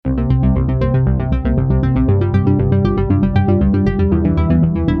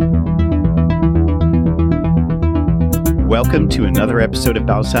Welcome to another episode of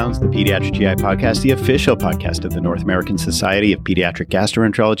Bowel Sounds, the Pediatric GI Podcast, the official podcast of the North American Society of Pediatric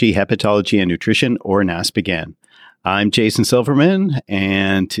Gastroenterology, Hepatology, and Nutrition, or NASPGHAN. I'm Jason Silverman,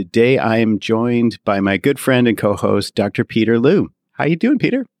 and today I am joined by my good friend and co-host, Dr. Peter Liu. How you doing,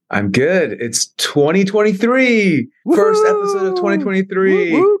 Peter? I'm good. It's 2023. Woo-hoo! First episode of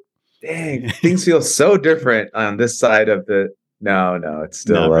 2023. Woo-hoo! Dang, things feel so different on this side of the... No, it's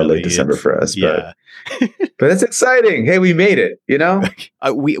still really, late December for us, yeah. but it's exciting. Hey, we made it, you know?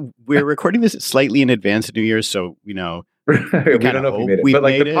 We're recording this slightly in advance of New Year's, so, you know, we don't know if we made it, but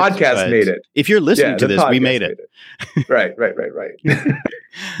like the podcast made it. If you're listening to this, we made it. Right.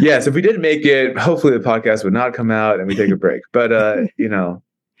 Yes, if we didn't make it, hopefully the podcast would not come out and we take a break. But, you know,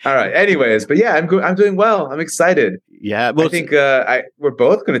 all right. Anyways, but yeah, I'm doing well. I'm excited. Yeah. Well, I think we're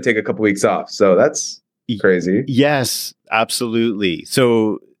both going to take a couple weeks off. So that's crazy. Yes, absolutely.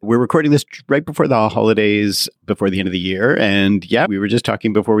 So we're recording this right before the holidays, before the end of the year. And yeah, we were just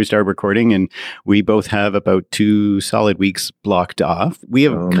talking before we started recording, and we both have about 2 solid weeks blocked off. We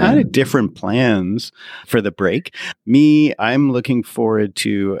have kind of different plans for the break. Me, I'm looking forward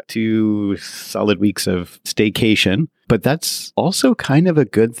to 2 solid weeks of staycation. But that's also kind of a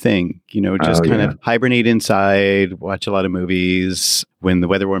good thing, you know, just of hibernate inside, watch a lot of movies. When the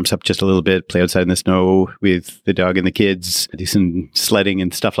weather warms up just a little bit, play outside in the snow with the dog and the kids, do some sledding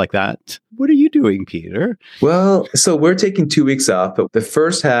and stuff like that. What are you doing, Peter? Well, so we're taking 2 weeks off, but the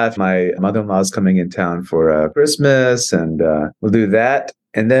first half, my mother-in-law is coming in town for Christmas, and we'll do that.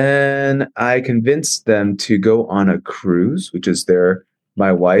 And then I convinced them to go on a cruise, which is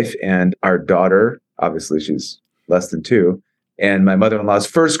my wife and our daughter. Obviously, she's less than 2, and my mother-in-law's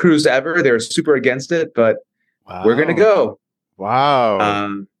first cruise ever. They're super against it, but we're going to go. Wow.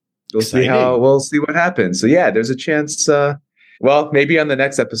 We'll see what happens. So yeah, there's a chance. Well, maybe on the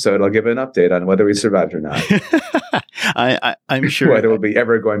next episode, I'll give an update on whether we survived or not. I'm sure whether we'll be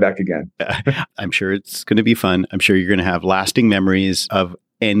ever going back again. I'm sure it's going to be fun. I'm sure you're going to have lasting memories of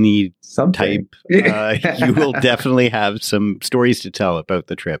any type. You will definitely have some stories to tell about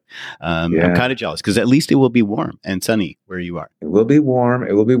the trip. I'm kind of jealous because at least it will be warm and sunny where you are. It will be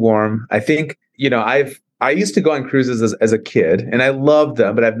warm. I think, you know, I used to go on cruises as a kid, and I loved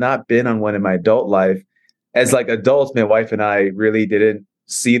them, but I've not been on one in my adult life. As like adults, my wife and I really didn't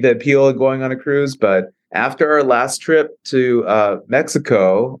see the appeal of going on a cruise. But after our last trip to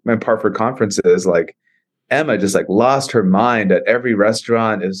Mexico, my part for conferences, like Emma just like lost her mind at every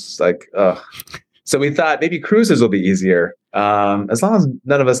restaurant. Is like, so we thought maybe cruises will be easier, as long as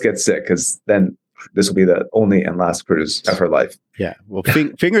none of us get sick, because then this will be the only and last cruise of her life. Yeah. Well,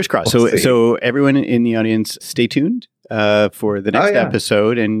 fingers crossed. So everyone in the audience, stay tuned for the next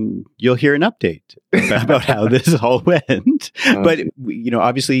episode, and you'll hear an update about how this all went. But, you know,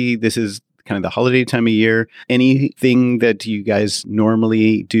 obviously this is kind of the holiday time of year. Anything that you guys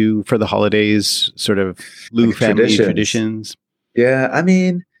normally do for the holidays, sort of Liu family traditions? Yeah. I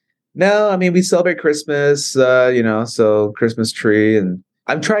mean, we celebrate Christmas, so Christmas tree, and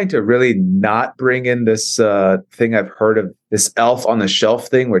I'm trying to really not bring in this thing I've heard of, this elf on the shelf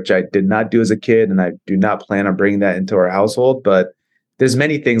thing, which I did not do as a kid, and I do not plan on bringing that into our household. But there's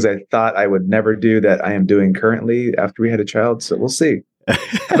many things I thought I would never do that I am doing currently after we had a child. So we'll see.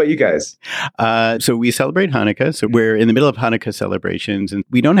 How about you guys? So we celebrate Hanukkah. So we're in the middle of Hanukkah celebrations, and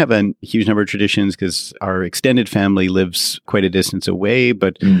we don't have a huge number of traditions because our extended family lives quite a distance away.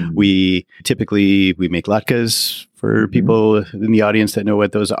 But we make latkes for people in the audience that know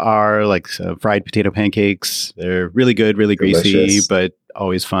what those are, like fried potato pancakes. They're really good, really greasy, delicious, but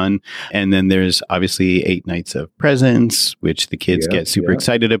always fun. And then there's obviously 8 nights of presents, which the kids get super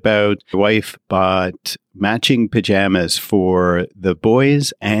excited about. My wife bought matching pajamas for the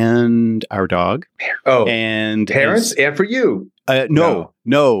boys and our dog. Oh, and parents and for you? No.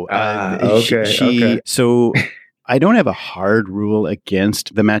 Okay. So I don't have a hard rule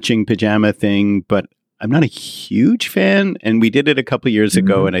against the matching pajama thing, but I'm not a huge fan, and we did it a couple of years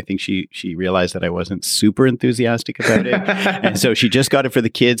ago, and I think she realized that I wasn't super enthusiastic about it, and so she just got it for the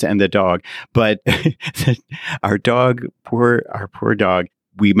kids and the dog. But our poor dog,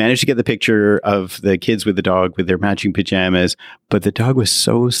 we managed to get the picture of the kids with the dog with their matching pajamas, but the dog was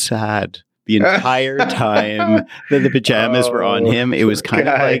so sad the entire time that the pajamas were on him. It was kind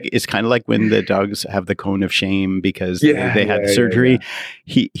of like when the dogs have the cone of shame because they had the surgery.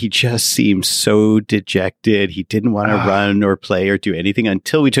 Yeah. He just seemed so dejected. He didn't want to run or play or do anything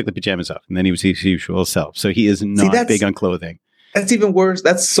until we took the pajamas off, and then he was his usual self. So he is not big on clothing. That's even worse.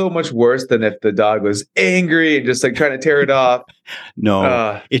 That's so much worse than if the dog was angry and just like trying to tear it off.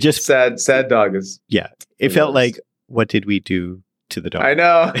 No, it just sad dog is. Yeah. It felt like, what did we do to the dog. I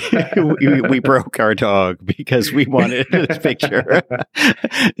know. we broke our dog because we wanted this picture.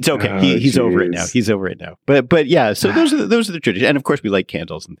 It's okay. He's over it now. He's over it now. But yeah, so those are the traditions. And of course we light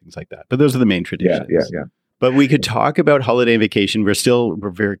candles and things like that. But those are the main traditions. Yeah. But we could talk about holiday vacation. We're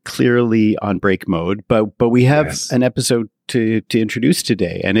very clearly on break mode, but we have an episode to introduce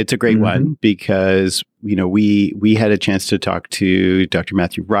today, and it's a great one because we had a chance to talk to Dr.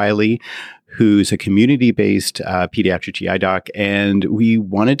 Matthew Riley, who's a community-based pediatric GI doc, and we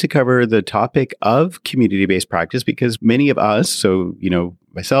wanted to cover the topic of community-based practice because many of us, so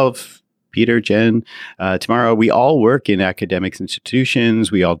myself, Peter, Jen, Tamara, we all work in academic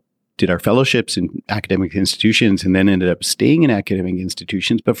institutions. We all did our fellowships in academic institutions and then ended up staying in academic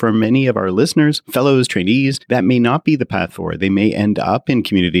institutions. But for many of our listeners, fellows, trainees, that may not be the path forward. They may end up in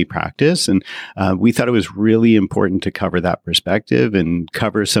community practice. And we thought it was really important to cover that perspective and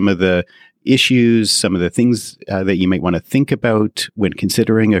cover some of the issues, some of the things that you might want to think about when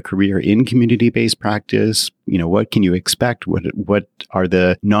considering a career in community-based practice. What can you expect? What are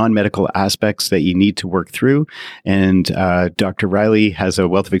the non-medical aspects that you need to work through? And Dr. Riley has a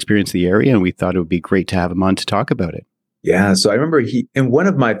wealth of experience in the area, and we thought it would be great to have him on to talk about it. Yeah. So I remember in one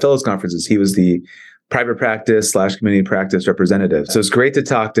of my fellows conferences, he was the private practice / community practice representative. So it's great to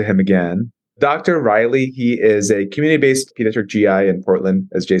talk to him again. Dr. Riley, he is a community-based pediatric GI in Portland,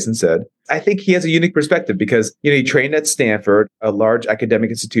 as Jason said. I think he has a unique perspective because, he trained at Stanford, a large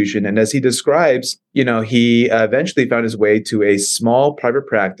academic institution. And as he describes, he eventually found his way to a small private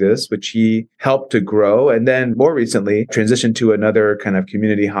practice, which he helped to grow. And then more recently transitioned to another kind of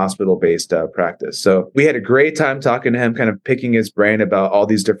community hospital-based practice. So we had a great time talking to him, kind of picking his brain about all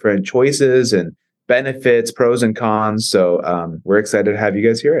these different choices and benefits, pros and cons. So we're excited to have you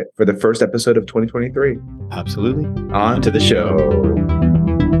guys hear it for the first episode of 2023. Absolutely. On to the show.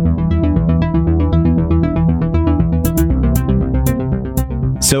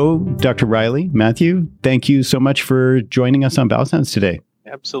 So, Dr. Riley, Matthew, thank you so much for joining us on Bowel Sounds today.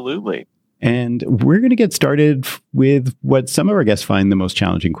 Absolutely. And we're going to get started with what some of our guests find the most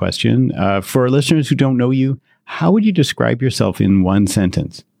challenging question. For our listeners who don't know you, how would you describe yourself in one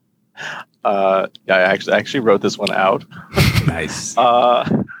sentence? I actually wrote this one out. Nice.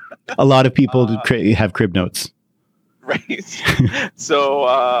 A lot of people have crib notes. Right. So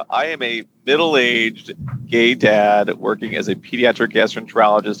I am a middle-aged gay dad working as a pediatric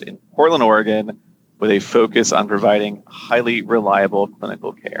gastroenterologist in Portland, Oregon, with a focus on providing highly reliable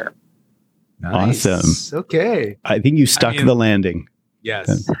clinical care. Nice. Awesome. Okay. I think you stuck the landing.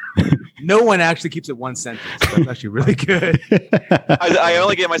 Yes. No one actually keeps it one sentence. So that's actually really good. I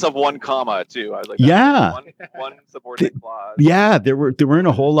only gave myself one comma too. I was like, one subordinate clause. Yeah, there weren't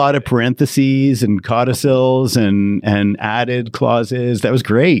a whole lot of parentheses and codicils and added clauses. That was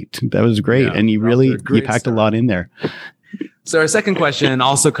great. Yeah, and you packed a lot in there. So our second question,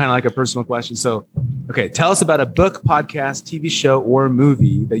 also kind of like a personal question. So, okay, tell us about a book, podcast, TV show, or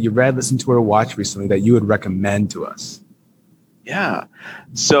movie that you read, listened to, or watched recently that you would recommend to us. Yeah.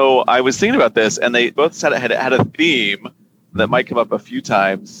 So I was thinking about this, and they both said it had a theme that might come up a few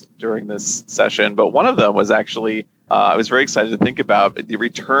times during this session. But one of them was actually, I was very excited to think about the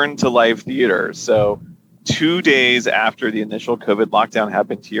return to live theater. So 2 days after the initial COVID lockdown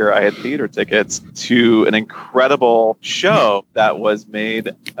happened here, I had theater tickets to an incredible show that was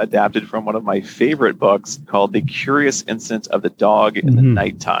adapted from one of my favorite books called The Curious Incidents of the Dog in the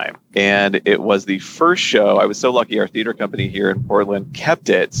Nighttime. And it was the first show. I was so lucky our theater company here in Portland kept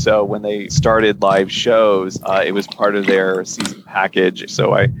it. So when they started live shows, it was part of their season package.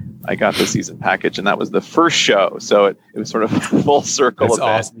 So I got the season package, and that was the first show. So it was sort of a full circle That's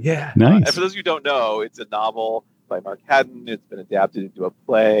event. awesome. Yeah. Nice. And for those of you who don't know, it's a novel by Mark Haddon. It's been adapted into a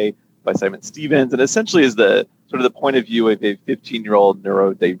play by Simon Stevens, and essentially is the sort of the point of view of a 15-year-old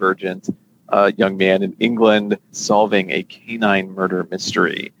neurodivergent young man in England solving a canine murder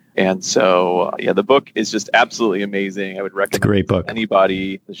mystery. And so, the book is just absolutely amazing. I would recommend great book.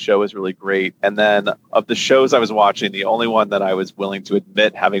 Anybody. The show is really great. And then of the shows I was watching, the only one that I was willing to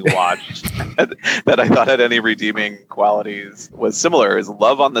admit having watched that I thought had any redeeming qualities was similar is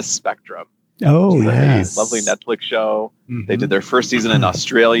Love on the Spectrum. Oh, yes. Lovely Netflix show. Mm-hmm. They did their first season in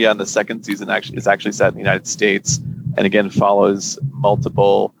Australia, and the second season is actually set in the United States. And again, follows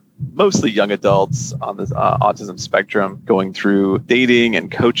multiple mostly young adults on this autism spectrum going through dating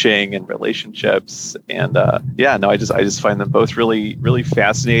and coaching and relationships. And I just find them both really, really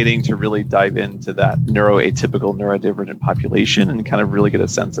fascinating to really dive into that neuroatypical, neurodivergent population and kind of really get a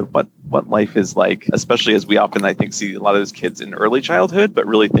sense of what life is like, especially as we often, I think, see a lot of those kids in early childhood, but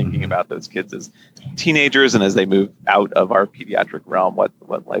really thinking about those kids as teenagers and as they move out of our pediatric realm, what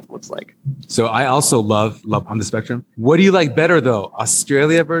life looks like. So I also love On the Spectrum. What do you like better though,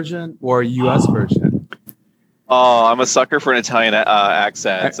 Australia version or US version? Oh, I'm a sucker for an Italian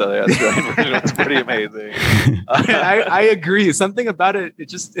accent, so the Australian version is pretty amazing. I agree. Something about it,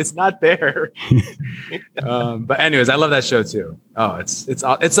 it's not there. But anyways, I love that show too. Oh,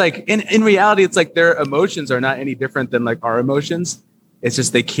 it's like in reality, it's like their emotions are not any different than like our emotions. It's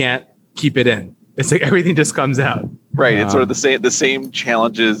just they can't keep it in. It's like everything just comes out. Right. It's sort of the same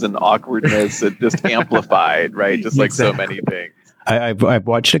challenges and awkwardness that just amplified, right? Just like so many things. I've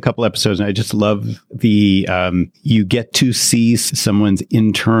watched a couple episodes and I just love the you get to see someone's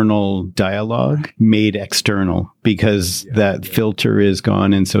internal dialogue made external because that filter is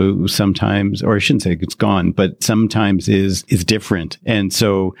gone, and so sometimes, or I shouldn't say it's gone, but sometimes is different, and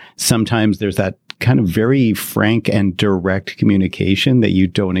so sometimes there's that kind of very frank and direct communication that you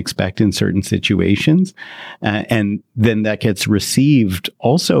don't expect in certain situations. And then that gets received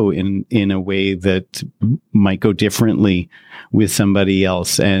also in a way that might go differently with somebody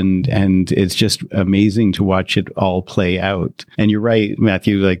else. And it's just amazing to watch it all play out. And you're right,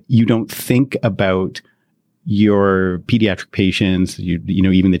 Matthew, like you don't think about your pediatric patients, you know,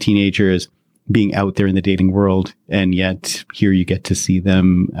 even the teenagers being out there in the dating world, and yet here you get to see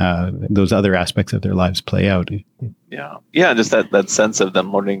them, those other aspects of their lives play out. Yeah, just that sense of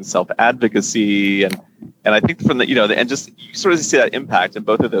them learning self-advocacy, and I think from the and just you sort of see that impact in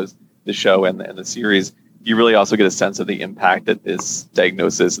both of those, the show and the series. You really also get a sense of the impact that this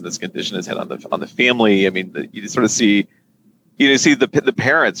diagnosis and this condition has had on the family. I mean, you sort of see. You see the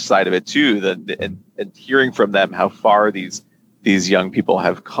parents' side of it too, and hearing from them how far these young people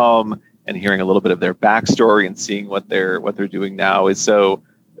have come. And hearing a little bit of their backstory and seeing what they're doing now is so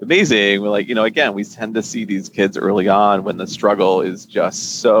amazing. We're like, again, we tend to see these kids early on when the struggle is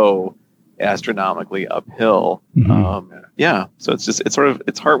just so astronomically uphill. Mm-hmm. So it's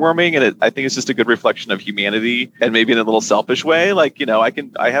heartwarming, and I think it's just a good reflection of humanity, and maybe in a little selfish way. Like,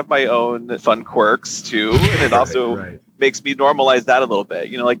 I have my own fun quirks too, and it also makes me normalize that a little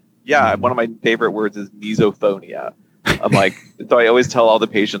bit. One of my favorite words is misophonia. I'm like, so I always tell all the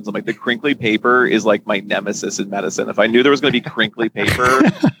patients, I'm like, the crinkly paper is like my nemesis in medicine. If I knew there was going to be crinkly paper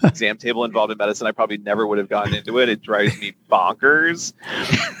exam table involved in medicine, I probably never would have gotten into it. It drives me bonkers.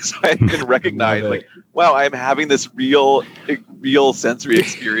 So I can recognize like, wow, I'm having this real sensory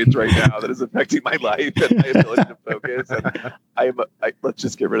experience right now that is affecting my life and my ability to focus. And let's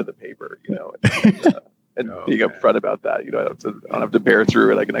just get rid of the paper, and being upfront about that, I don't have to bear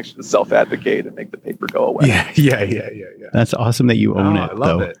through it. I can actually just self-advocate and make the paper go away. Yeah. That's awesome that you own it. I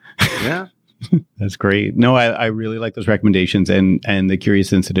love it. Yeah. That's great. No, I really like those recommendations, and The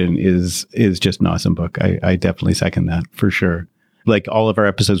Curious Incident is just an awesome book. I definitely second that for sure. Like all of our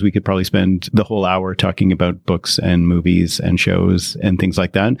episodes, we could probably spend the whole hour talking about books and movies and shows and things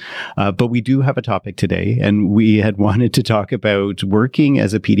like that. But we do have a topic today, and we had wanted to talk about working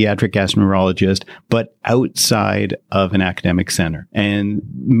as a pediatric gastroenterologist, but outside of an academic center. And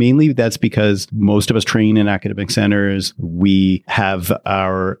mainly that's because most of us train in academic centers. We have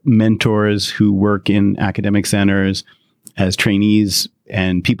our mentors who work in academic centers as trainees.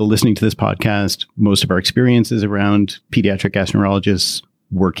 And people listening to this podcast, most of our experiences around pediatric gastroenterologists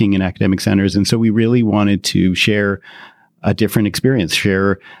working in academic centers. And so we really wanted to share a different experience,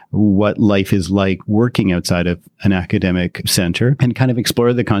 share what life is like working outside of an academic center, and kind of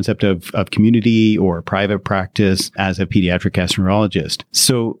explore the concept of community or private practice as a pediatric gastroenterologist.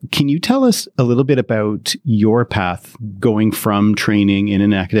 So can you tell us a little bit about your path going from training in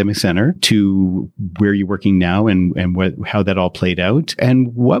an academic center to where you're working now, and how that all played out,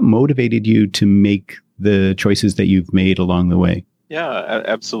 and what motivated you to make the choices that you've made along the way? Yeah,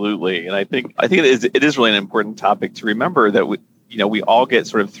 absolutely. And I think it is really an important topic to remember that we all get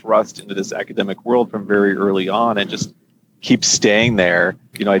sort of thrust into this academic world from very early on and just keep staying there.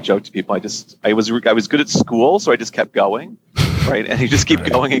 I joke to people, I was good at school, so I just kept going, right? And you just keep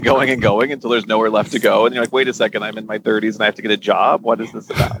going and going and going until there's nowhere left to go. And you're like, wait a second, I'm in my 30s and I have to get a job. What is this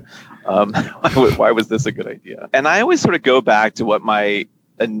about? Why was this a good idea? And I always sort of go back to what my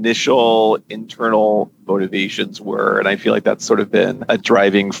initial internal motivations were, and I feel like that's sort of been a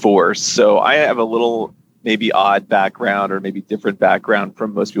driving force. So I have a little maybe odd background or maybe different background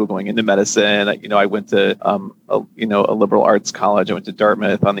from most people going into medicine. I went to a liberal arts college. I went to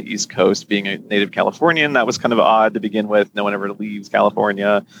Dartmouth on the East Coast. Being a native Californian, that was kind of odd to begin with. No one ever leaves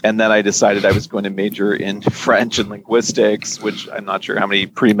California. And then I decided I was going to major in French and linguistics, which I'm not sure how many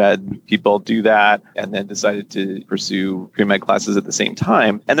pre-med people do that. And then decided to pursue pre-med classes at the same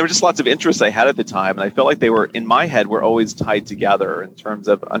time. And there were just lots of interests I had at the time. And I felt like they were, in my head, were always tied together in terms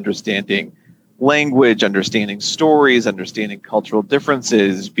of understanding language, understanding stories, understanding cultural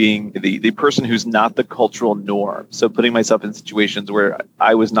differences, being the person who's not the cultural norm. So putting myself in situations where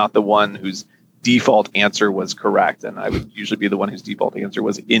I was not the one whose default answer was correct, and I would usually be the one whose default answer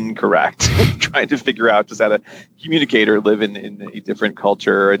was incorrect, trying to figure out just how to communicate or live in a different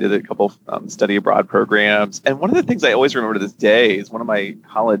culture. I did a couple study abroad programs. And one of the things I always remember to this day is one of my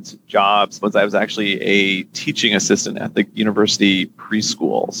college jobs was I was actually a teaching assistant at the university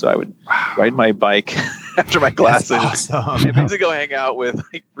preschool. So I would ride my bike after my classes awesome. and basically go hang out with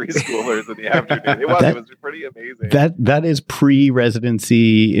preschoolers in the afternoon. It was pretty amazing. That is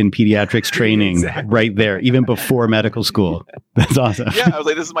pre-residency in pediatrics training. Exactly. Right there, even before medical school. That's awesome. Yeah, I was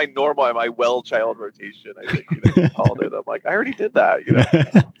like, this is my normal, my well child rotation. I think called it. I'm like, I already did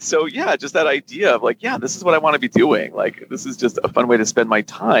that. So yeah, just that idea of like, yeah, this is what I want to be doing. Like, this is just a fun way to spend my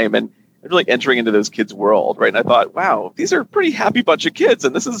time and really entering into those kids' world, right? And I thought, wow, these are a pretty happy bunch of kids,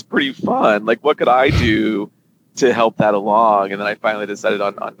 and this is pretty fun. Like, what could I do to help that along? And then I finally decided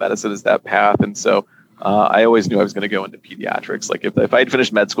on medicine as that path, and so. I always knew I was going to go into pediatrics. Like if I had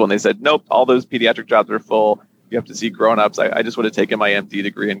finished med school and they said, nope, all those pediatric jobs are full, you have to see grown-ups, I just would have taken my MD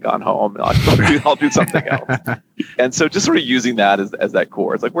degree and gone home and I'll do something else. And so just sort of using that as that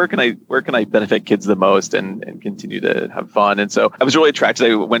core. It's like, where can I benefit kids the most and continue to have fun? And so I was really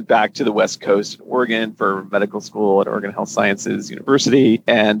attracted. I went back to the West Coast, Oregon, for medical school at Oregon Health Sciences University.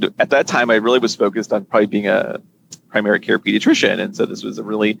 And at that time, I really was focused on probably being a primary care pediatrician. And so this was a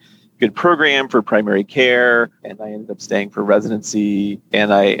really good program for primary care, and I ended up staying for residency.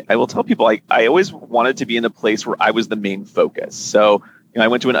 And I will tell people I always wanted to be in a place where I was the main focus. So I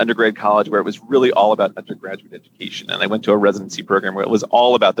went to an undergrad college where it was really all about undergraduate education, and I went to a residency program where it was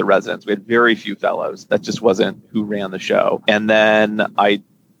all about the residents. We had very few fellows. That just wasn't who ran the show. And then I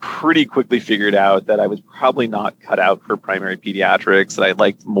pretty quickly figured out that I was probably not cut out for primary pediatrics, that I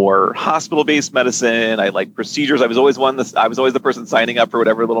liked more hospital-based medicine. I liked procedures. I was always the person signing up for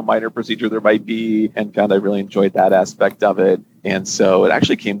whatever little minor procedure there might be, and found I really enjoyed that aspect of it. And so it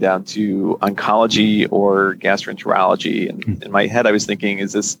actually came down to oncology or gastroenterology. And in my head, I was thinking,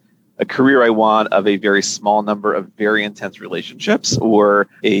 is this a career I want of a very small number of very intense relationships or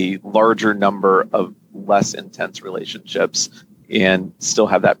a larger number of less intense relationships? And still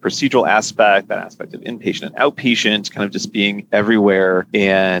have that procedural aspect, that aspect of inpatient and outpatient, kind of just being everywhere.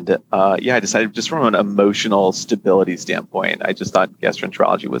 And I decided just from an emotional stability standpoint, I just thought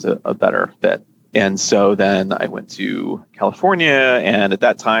gastroenterology was a better fit. And so then I went to California, and at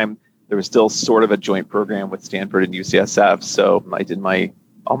that time, there was still sort of a joint program with Stanford and UCSF. So I did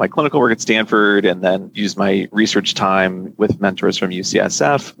all my clinical work at Stanford and then used my research time with mentors from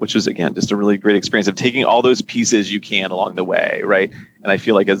UCSF, which was, again, just a really great experience of taking all those pieces you can along the way, right? And I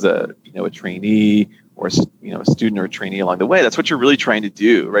feel like as a trainee or a student or a trainee along the way, that's what you're really trying to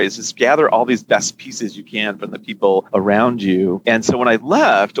do, right? Is just gather all these best pieces you can from the people around you. And so when I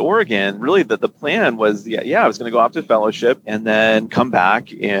left Oregon, really the plan was, I was going to go off to fellowship and then come back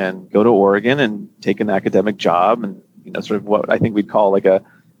and go to Oregon and take an academic job and sort of what I think we'd call like a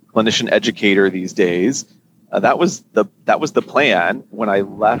clinician educator these days. That was the plan. When I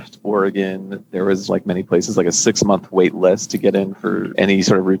left Oregon, there was, like many places, like a 6-month wait list to get in for any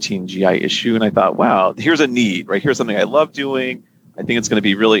sort of routine GI issue. And I thought, wow, here's a need, right? Here's something I love doing. I think it's going to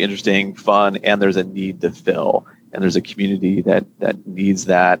be really interesting, fun, and there's a need to fill. And there's a community that needs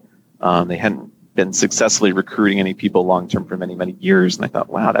that. They hadn't been successfully recruiting any people long-term for many, many years. And I thought,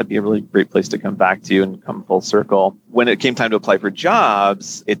 wow, that'd be a really great place to come back to and come full circle. When it came time to apply for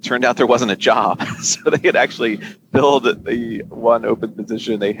jobs, it turned out there wasn't a job. So they had actually filled the one open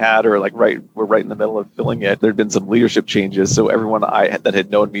position they had, or we're right in the middle of filling it. There'd been some leadership changes. So everyone that had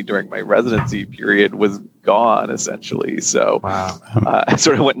known me during my residency period was gone, essentially. So wow. I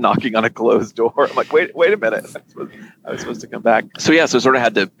sort of went knocking on a closed door. I'm like, wait a minute. I was supposed to come back. So sort of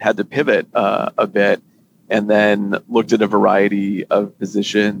had to pivot a bit, and then looked at a variety of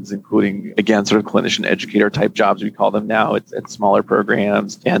positions, including, again, sort of clinician educator type jobs, we call them now, at smaller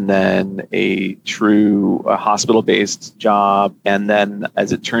programs, and then a true hospital-based job. And then,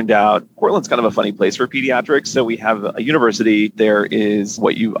 as it turned out, Portland's kind of a funny place for pediatrics. So we have a university. There is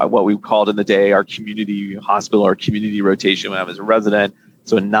what we called in the day our community hospital or community rotation when I was a resident.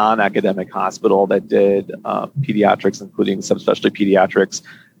 So a non-academic hospital that did pediatrics, including subspecialty pediatrics.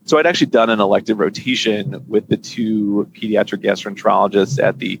 So I'd actually done an elective rotation with the two pediatric gastroenterologists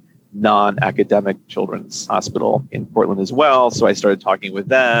at the non-academic children's hospital in Portland as well. So I started talking with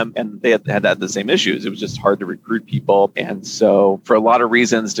them, and they had the same issues. It was just hard to recruit people. And so for a lot of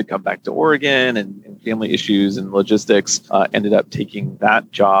reasons to come back to Oregon and family issues and logistics, ended up taking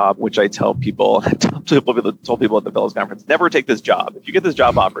that job, which I tell people, told people at the Fellows Conference, never take this job. If you get this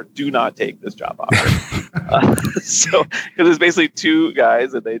job offer, do not take this job offer. So because it's basically two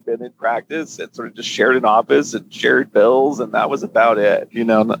guys and they'd been in practice and sort of just shared an office and shared bills, and that was about it.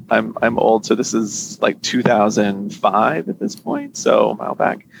 I'm old, so this is like 2005 at this point, so a while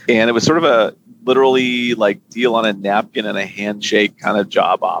back. And it was sort of a literally like deal on a napkin and a handshake kind of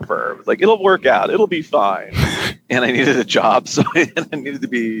job offer. It was like, it'll work out, it'll be fine. And I needed a job, so I needed to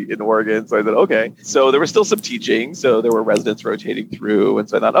be in Oregon. So I said, okay. So there was still some teaching, so there were residents rotating through. And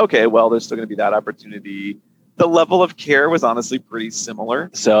so I thought, okay, well, there's still going to be that opportunity. The level of care was honestly pretty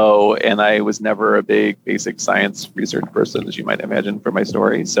similar. So, and I was never a big basic science research person, as you might imagine from my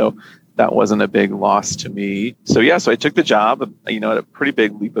story. So that wasn't a big loss to me. So yeah, so I took the job, at a pretty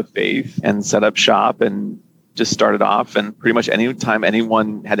big leap of faith and set up shop and just started off. And pretty much any time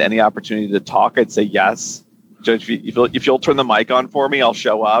anyone had any opportunity to talk, I'd say yes. So if you'll turn the mic on for me, I'll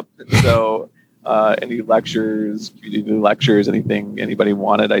show up. So any lectures, community lectures, anything anybody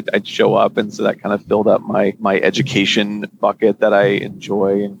wanted, I'd show up. And so that kind of filled up my education bucket that I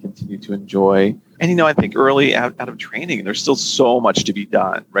enjoy and continue to enjoy. And, I think early out of training, there's still so much to be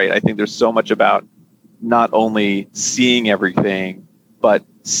done, right? I think there's so much about not only seeing everything, but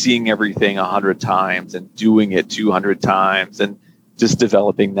seeing everything 100 times and doing it 200 times and just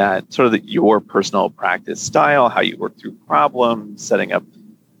developing that sort of your personal practice style, how you work through problems, setting up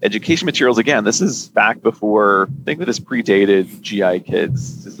education materials. Again, this is back before, I think this predated GI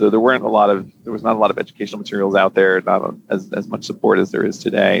Kids. So there was not a lot of educational materials out there, not as much support as there is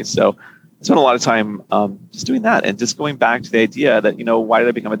today. So I spent a lot of time just doing that and just going back to the idea that, why did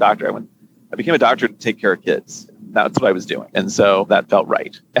I become a doctor? I became a doctor to take care of kids. That's what I was doing. And so that felt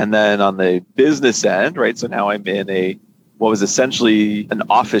right. And then on the business end, right, so now I'm in what was essentially an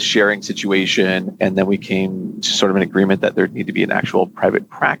office sharing situation. And then we came to sort of an agreement that there needed to be an actual private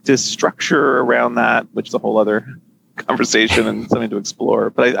practice structure around that, which is a whole other conversation and something to explore.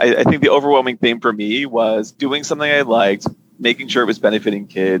 But I think the overwhelming theme for me was doing something I liked, making sure it was benefiting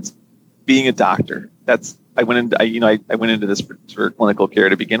kids, being a doctor. I went into this for clinical care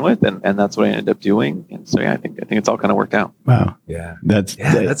to begin with, and that's what I ended up doing. And so I think it's all kind of worked out. Wow. Yeah. That's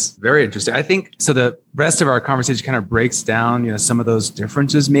very interesting. I think so. The rest of our conversation kind of breaks down, some of those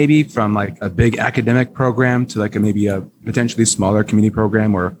differences, maybe from like a big academic program to like maybe a potentially smaller community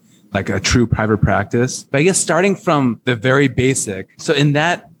program or like a true private practice. But I guess starting from the very basic. So in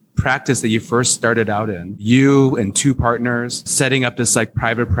that practice that you first started out in, you and two partners setting up this like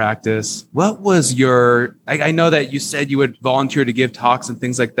private practice, what was I know that you said you would volunteer to give talks and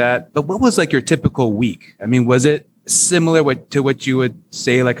things like that, but what was like your typical week? I mean, was it similar to what you would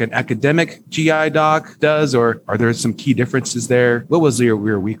say like an academic GI doc does, or are there some key differences there? What was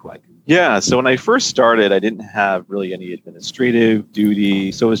your week like? Yeah. So when I first started, I didn't have really any administrative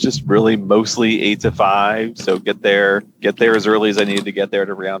duty. So it was just really mostly 8 to 5. So get there as early as I needed to get there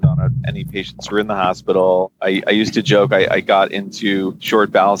to round on any patients who were in the hospital. I used to joke I got into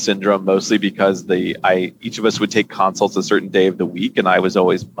short bowel syndrome mostly because each of us would take consults a certain day of the week, and I was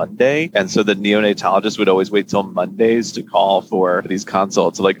always Monday. And so the neonatologist would always wait till Mondays to call for these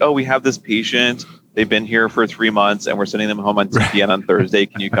consults. So like, oh, we have this patient. They've been here for 3 months and we're sending them home on TPN on Thursday.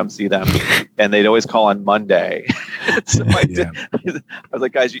 Can you come see them? And they'd always call on Monday. So I was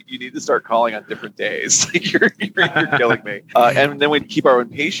like, guys, you need to start calling on different days. You're killing me. And then we'd keep our own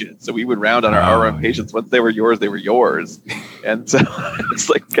patients. So we would round on our own patients. Once they were yours, they were yours. And so it's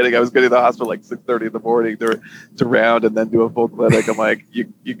like I was getting to the hospital like 6:30 in the morning to round and then do a full clinic. I'm like,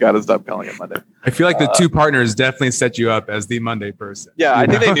 you got to stop calling on Monday. I feel like the two partners definitely set you up as the Monday person. Yeah, I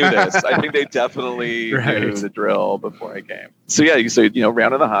think they knew this. I think they definitely knew the drill before I came. So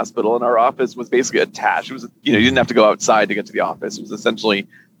round in the hospital, and our office was basically attached. It was, you didn't have to go outside to get to the office. It was essentially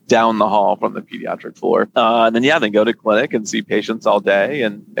down the hall from the pediatric floor. And then go to clinic and see patients all day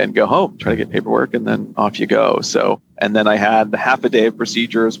and go home, try to get paperwork, and then off you go. So, and then I had half a day of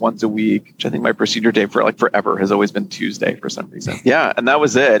procedures once a week, which I think my procedure day for like forever has always been Tuesday for some reason. Yeah. And that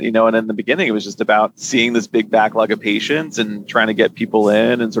was it, and in the beginning, it was just about seeing this big backlog of patients and trying to get people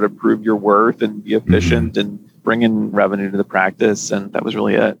in and sort of prove your worth and be efficient and bring in revenue to the practice. And that was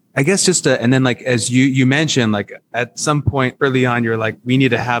really it. I guess and then like, as you mentioned, like at some point early on, you're like, we need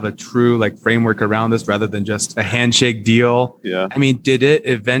to have a true like framework around this rather than just a handshake deal. Yeah. I mean, did it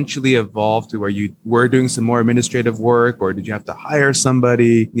eventually evolve to where you were doing some more administrative work, or did you have to hire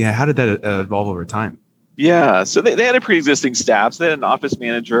somebody? Yeah. How did that evolve over time? Yeah, so they had a pre-existing staff. So they had an office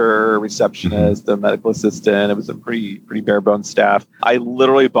manager, receptionist, a medical assistant. It was a pretty bare bones staff. I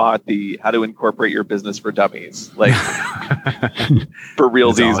literally bought the How to Incorporate Your Business for Dummies, like for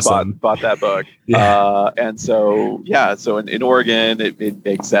realsies. Awesome. Bought that book. Yeah. And so in Oregon, it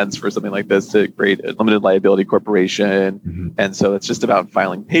makes sense for something like this to create a limited liability corporation. Mm-hmm. And so it's just about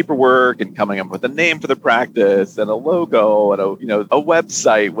filing paperwork and coming up with a name for the practice and a logo and a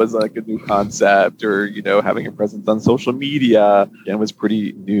website was like a new concept, or having a presence on social media, again, was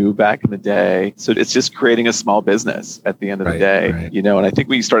pretty new back in the day. So it's just creating a small business at the end of the day, right. And I think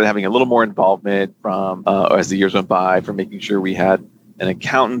we started having a little more involvement from, as the years went by, from making sure we had an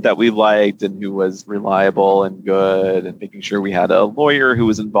accountant that we liked and who was reliable and good, and making sure we had a lawyer who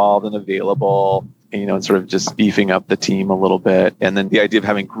was involved and available, and sort of just beefing up the team a little bit. And then the idea of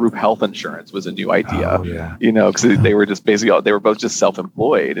having group health insurance was a new idea, because they were just they were both just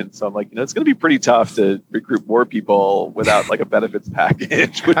self-employed. And so I'm like, it's going to be pretty tough to recruit more people without like a benefits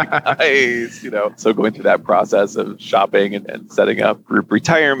package would be nice, So going through that process of shopping and setting up group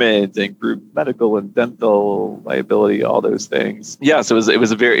retirement and group medical and dental liability, all those things. Yeah. So it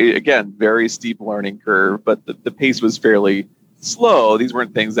was a very steep learning curve, but the pace was fairly slow. These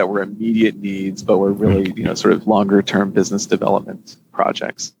weren't things that were immediate needs, but were really, sort of longer term business development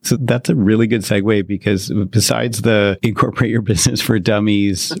projects. So that's a really good segue, because besides the Incorporate Your Business for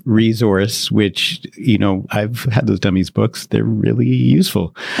Dummies resource, which, I've had those dummies books, they're really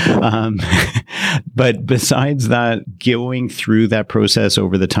useful. But besides that, going through that process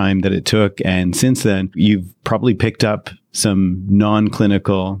over the time that it took, and since then, you've probably picked up some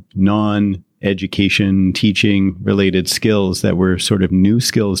non-clinical, education, teaching related skills that were sort of new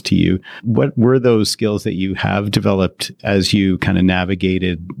skills to you. What were those skills that you have developed as you kind of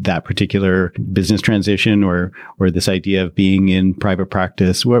navigated that particular business transition or this idea of being in private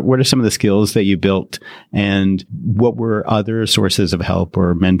practice? What are some of the skills that you built, and what were other sources of help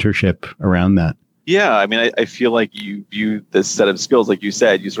or mentorship around that? Yeah, I mean, I feel like you view this set of skills, like you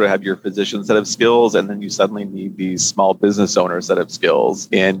said, you sort of have your physician set of skills, and then you suddenly need these small business owner set of skills.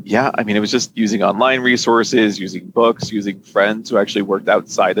 And yeah, I mean, it was just using online resources, using books, using friends who actually worked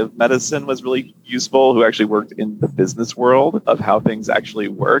outside of medicine was really useful, who actually worked in the business world of how things actually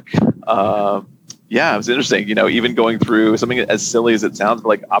work. Yeah, it was interesting, even going through something as silly as it sounds, but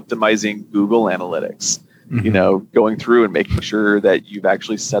like optimizing Google Analytics. Going through and making sure that you've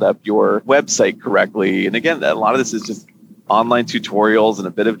actually set up your website correctly. And again, a lot of this is just online tutorials and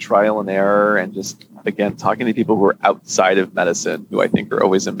a bit of trial and error, and just, again, talking to people who are outside of medicine, who I think are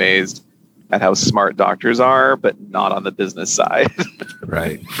always amazed at how smart doctors are, but not on the business side.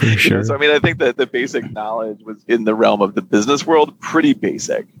 Right. For sure. So, I mean, I think that the basic knowledge was in the realm of the business world, pretty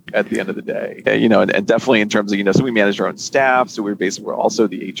basic at the end of the day. And definitely in terms of, so we managed our own staff. So we're also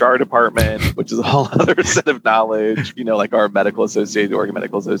the HR department, which is a whole other set of knowledge, like our medical association, the Oregon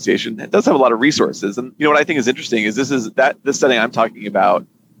Medical Association. It does have a lot of resources. And, what I think is interesting is this setting I'm talking about,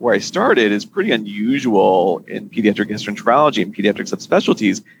 where I started, is pretty unusual in pediatric gastroenterology and pediatric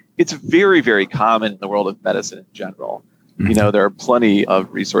subspecialties. It's very, very common in the world of medicine in general. Mm-hmm. There are plenty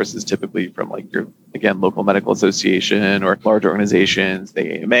of resources typically from like your, again, local medical association or large organizations,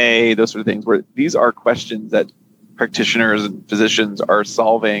 the AMA, those sort of things, where these are questions that practitioners and physicians are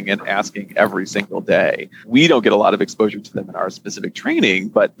solving and asking every single day. We don't get a lot of exposure to them in our specific training,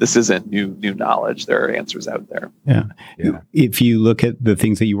 but this isn't new knowledge. There are answers out there. Yeah. If you look at the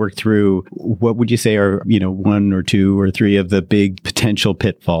things that you work through, what would you say are, one or two or three of the big potential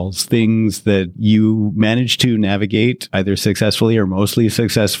pitfalls, things that you managed to navigate either successfully or mostly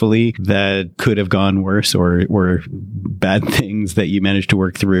successfully that could have gone worse, or bad things that you managed to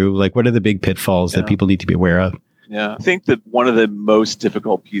work through? Like, what are the big pitfalls that people need to be aware of? Yeah, I think that one of the most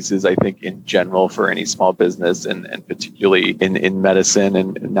difficult pieces, I think, in general for any small business, and particularly in medicine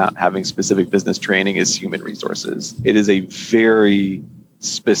and not having specific business training, is human resources. It is a very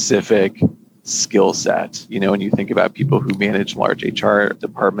specific skill set. When you think about people who manage large HR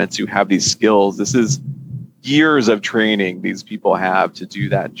departments who have these skills, this is years of training these people have to do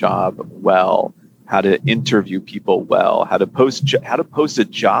that job well, how to interview people well, how to post a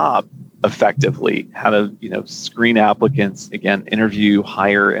job effectively, how to, screen applicants, again, interview,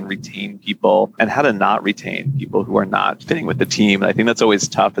 hire, and retain people, and how to not retain people who are not fitting with the team. And I think that's always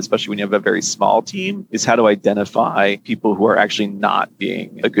tough, especially when you have a very small team, is how to identify people who are actually not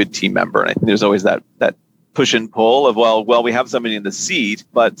being a good team member. And I think there's always that push and pull of, well, we have somebody in the seat,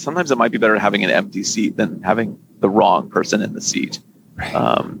 but sometimes it might be better having an empty seat than having the wrong person in the seat.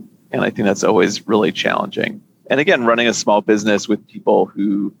 And I think that's always really challenging. And again, running a small business with people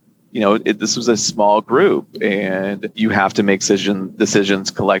who, this was a small group and you have to make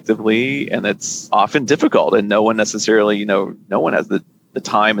decisions collectively, and it's often difficult, and no one necessarily, no one has the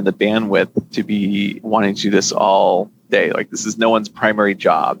time and the bandwidth to be wanting to do this all day. Like, this is no one's primary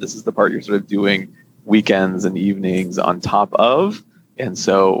job. This is the part you're sort of doing weekends and evenings on top of. And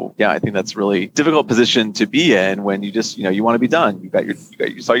so, I think that's really difficult position to be in when you just, you want to be done.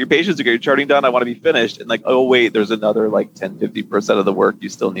 You saw your patients, you got your charting done. I want to be finished. And like, oh, wait, there's another like 10, 50% of the work you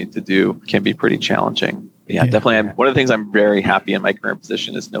still need to do. Can be pretty challenging. Yeah, definitely. One of the things I'm very happy in my current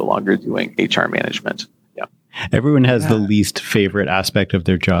position is no longer doing HR management. Yeah. Everyone has the least favorite aspect of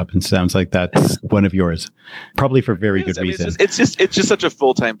their job, and sounds like that's one of yours, probably for very good reason. It's just such a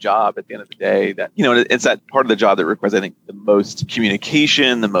full-time job at the end of the day that, it's that part of the job that requires, I think, the most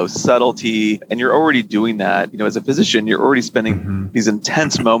communication, the most subtlety, and you're already doing that. As a physician, you're already spending these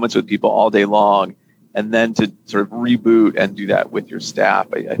intense moments with people all day long, and then to sort of reboot and do that with your staff,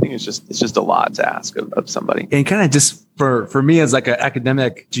 I think it's just a lot to ask of somebody. And kind of just for me as like an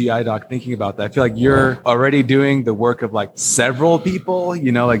academic GI doc, thinking about that, I feel like you're already doing the work of like several people,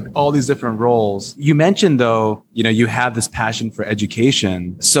 like all these different roles. You mentioned though, you have this passion for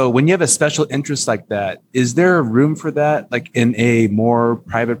education. So when you have a special interest like that, is there room for that like in a more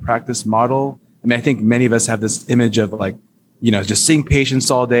private practice model? I mean, I think many of us have this image of like, just seeing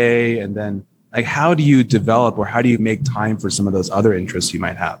patients all day, and then like, how do you develop or how do you make time for some of those other interests you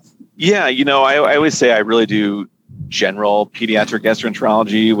might have? Yeah, I always say I really do general pediatric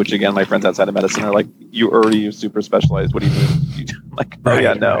gastroenterology, which again, my friends outside of medicine are like, you're super specialized. What do you mean? Like,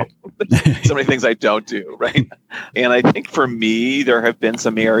 no. So many things I don't do, right? And I think for me, there have been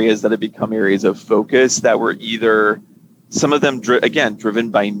some areas that have become areas of focus that were either some of them,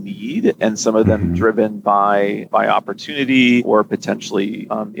 driven by need, and some of them driven by opportunity or potentially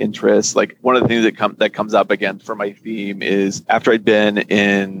interest. Like, one of the things that comes up again for my theme is, after I'd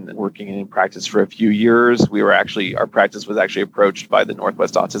been working in practice for a few years, our practice was actually approached by the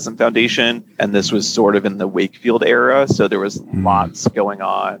Northwest Autism Foundation, and this was sort of in the Wakefield era. So there was lots going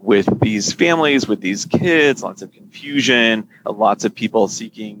on with these families, with these kids, lots of confusion, lots of people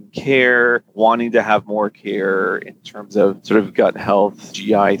seeking care, wanting to have more care in terms of sort of gut health,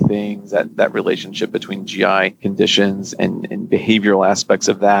 GI things, that relationship between GI conditions and behavioral aspects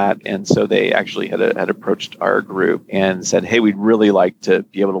of that. And so they actually had approached our group and said, hey, we'd really like to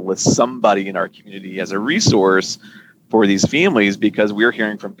be able to list somebody in our community as a resource for these families, because we're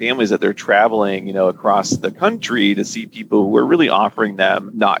hearing from families that they're traveling, across the country to see people who are really offering them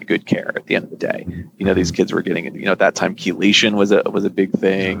not good care at the end of the day. These kids were getting, at that time, chelation was a big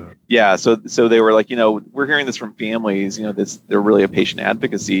thing. Yeah. So they were like, we're hearing this from families, they're really a patient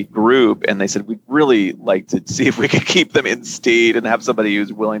advocacy group. And they said, we'd really like to see if we could keep them in state and have somebody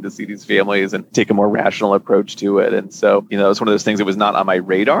who's willing to see these families and take a more rational approach to it. And so, it was one of those things that was not on my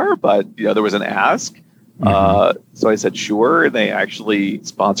radar, but, there was an ask. So I said, sure. And they actually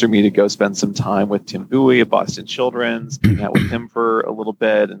sponsored me to go spend some time with Tim Bowie at Boston Children's, hang out with him for a little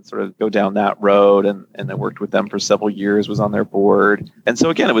bit and sort of go down that road. And I worked with them for several years, was on their board. And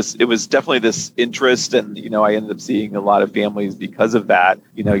so again, it was definitely this interest. And, I ended up seeing a lot of families because of that.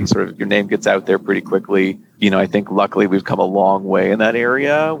 Your name gets out there pretty quickly. I think luckily we've come a long way in that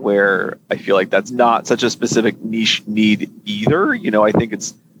area where I feel like that's not such a specific niche need either. I think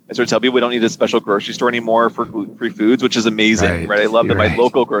I sort of tell people we don't need a special grocery store anymore for gluten-free foods, which is amazing, right? I love that my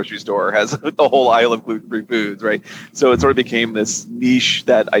local grocery store has a whole aisle of gluten-free foods, right? So it sort of became this niche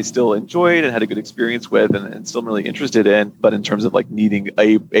that I still enjoyed and had a good experience with and still really interested in. But in terms of like needing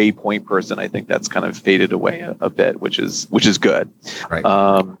a point person, I think that's kind of faded away a bit, which is good. Right.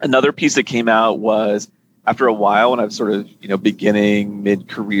 Another piece that came out was after a while when I was sort of, beginning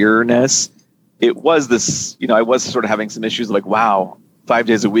mid-careerness, it was this, I was sort of having some issues like, wow, 5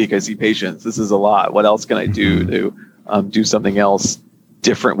 days a week I see patients. This is a lot. What else can I do to do something else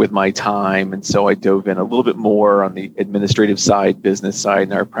different with my time? And so I dove in a little bit more on the administrative side, business side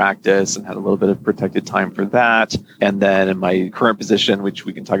in our practice, and had a little bit of protected time for that. And then in my current position, which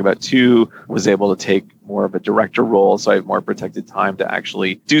we can talk about too, was able to take more of a director role. So I have more protected time to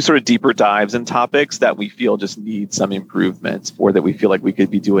actually do sort of deeper dives in topics that we feel just need some improvements or that we feel like we could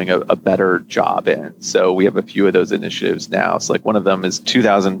be doing a better job in. So we have a few of those initiatives now. So like one of them is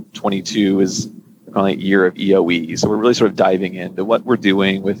 2022 is a year of EOE. So we're really sort of diving into what we're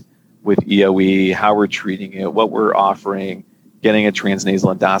doing with EOE, how we're treating it, what we're offering, getting a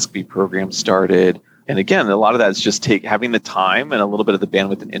transnasal endoscopy program started, And again, a lot of that is just having the time and a little bit of the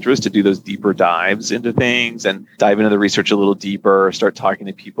bandwidth and interest to do those deeper dives into things and dive into the research a little deeper, start talking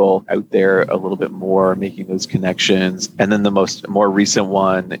to people out there a little bit more, making those connections. And then the more recent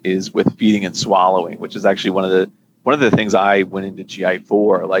one is with feeding and swallowing, which is actually one of the things I went into GI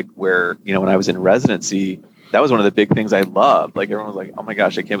for, like where, when I was in residency, that was one of the big things I loved. Like everyone was like, "Oh my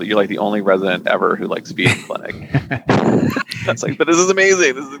gosh, I can't believe you're like the only resident ever who likes feeding clinic." That's like, but this is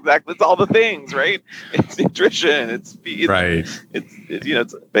amazing. It's all the things, right? It's nutrition, it's feed, right?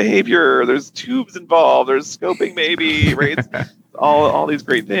 It's behavior. There's tubes involved. There's scoping, maybe, right? It's all these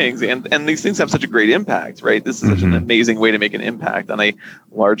great things, and these things have such a great impact, right? This is such an amazing way to make an impact on a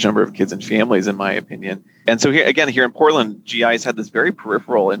large number of kids and families, in my opinion. And so here in Portland, GI's had this very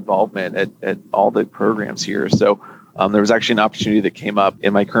peripheral involvement at all the programs here. So there was actually an opportunity that came up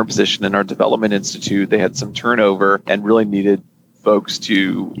in my current position in our development institute. They had some turnover and really needed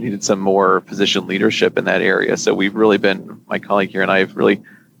some more physician leadership in that area. So we've really my colleague here and I have really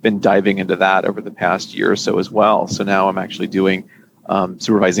been diving into that over the past year or so as well. So now I'm actually doing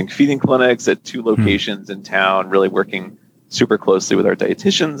supervising feeding clinics at 2 locations in town, really working super closely with our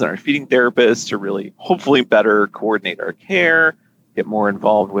dietitians and our feeding therapists to really hopefully better coordinate our care, get more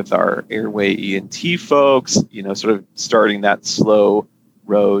involved with our airway ENT folks, sort of starting that slow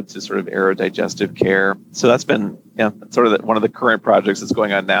road to sort of aerodigestive care. So that's been sort of one of the current projects that's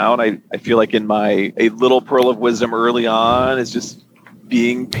going on now. And I feel like a little pearl of wisdom early on is just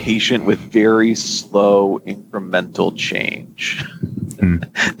being patient with very slow incremental change.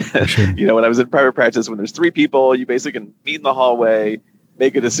 Sure. When I was in private practice, when there's 3 people, you basically can meet in the hallway,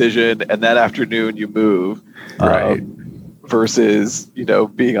 make a decision, and that afternoon you move. Right. Versus,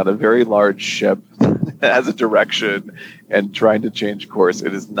 being on a very large ship that has a direction and trying to change course.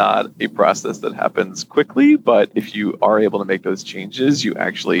 It is not a process that happens quickly, but if you are able to make those changes, you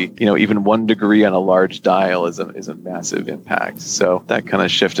actually, even 1 degree on a large dial is a massive impact. So that kind of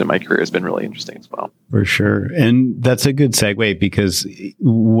shift in my career has been really interesting as well. For sure. And that's a good segue, because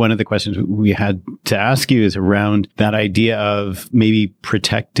one of the questions we had to ask you is around that idea of maybe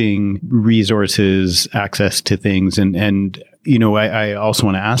protecting resources, access to things. And I also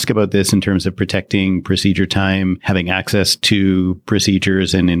want to ask about this in terms of protecting procedure time, having access to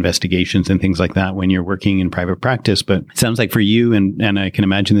procedures and investigations and things like that when you're working in private practice. But it sounds like for you, and I can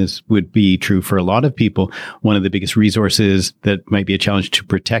imagine this would be true for a lot of people, one of the biggest resources that might be a challenge to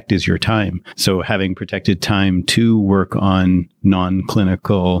protect is your time. So having protected time to work on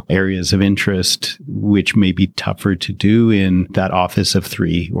non-clinical areas of interest, which may be tougher to do in that office of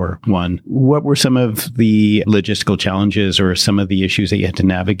 3 or 1. What were some of the logistical challenges or some of the issues that you had to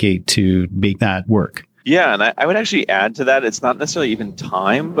navigate to make that work? Yeah, and I would actually add to that, it's not necessarily even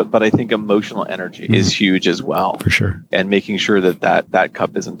time, but I think emotional energy is huge as well. For sure. And making sure that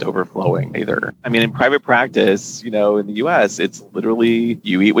cup isn't overflowing either. I mean, in private practice, in the US, it's literally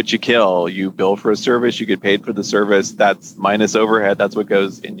you eat what you kill. You bill for a service, you get paid for the service. That's minus overhead. That's what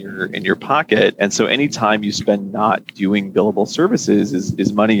goes in your pocket. And so any time you spend not doing billable services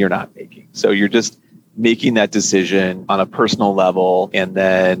is money you're not making. So you're just making that decision on a personal level. And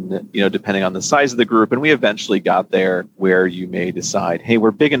then, depending on the size of the group, and we eventually got there where you may decide, hey,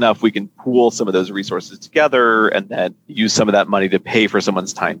 we're big enough, we can pool some of those resources together and then use some of that money to pay for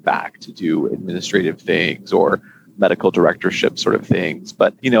someone's time back to do administrative things or medical directorship sort of things.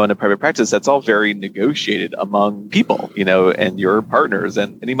 But, in a private practice, that's all very negotiated among people, and your partners.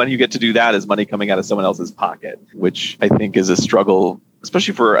 And any money you get to do that is money coming out of someone else's pocket, which I think is a struggle,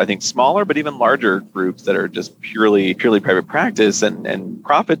 especially for, I think, smaller, but even larger groups that are just purely private practice and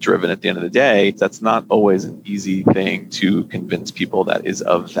profit driven at the end of the day. That's not always an easy thing to convince people that is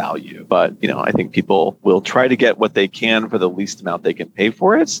of value. But, I think people will try to get what they can for the least amount they can pay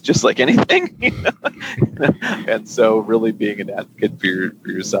for it, just like anything. And so really being an advocate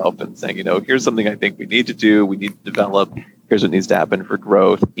for yourself and saying, here's something I think we need to do, we need to develop. Here's what needs to happen for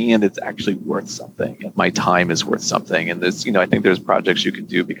growth, and it's actually worth something. And my time is worth something. And there's, I think there's projects you can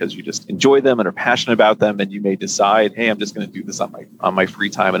do because you just enjoy them and are passionate about them. And you may decide, hey, I'm just going to do this on my free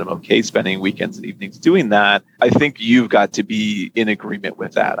time, and I'm okay spending weekends and evenings doing that. I think you've got to be in agreement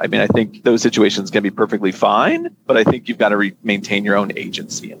with that. I mean, I think those situations can be perfectly fine, but I think you've got to maintain your own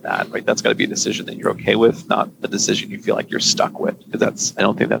agency in that, right? That's got to be a decision that you're okay with, not a decision you feel like you're stuck with. Because I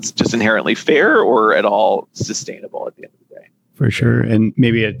don't think that's just inherently fair or at all sustainable at the end of the day. For sure. And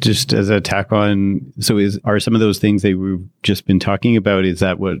maybe just as a tack on, are some of those things that we've just been talking about, is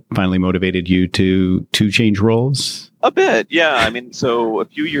that what finally motivated you to change roles? A bit, yeah. I mean, so a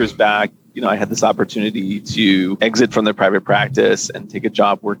few years back, I had this opportunity to exit from the private practice and take a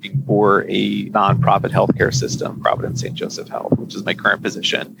job working for a nonprofit healthcare system, Providence St. Joseph Health, which is my current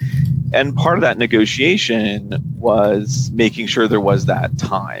position. And part of that negotiation was making sure there was that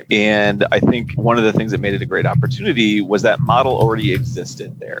time. And I think one of the things that made it a great opportunity was that model already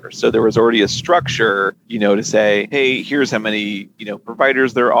existed there. So there was already a structure, to say, hey, here's how many,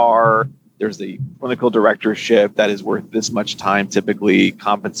 providers there are. There's the clinical directorship that is worth this much time, typically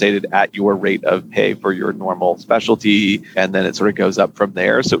compensated at your rate of pay for your normal specialty. And then it sort of goes up from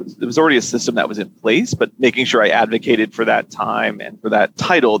there. So it was already a system that was in place, but making sure I advocated for that time and for that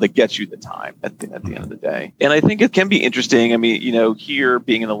title that gets you the time at the end of the day. And I think it can be interesting. I mean, here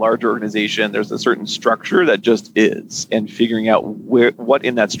being in a larger organization, there's a certain structure that just is, and figuring out what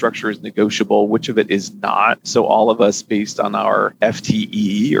in that structure is negotiable, which of it is not. So all of us, based on our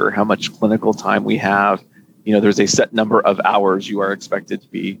FTE or how much clinical time we have, there's a set number of hours you are expected to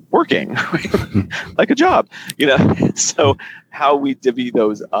be working, like a job, So how we divvy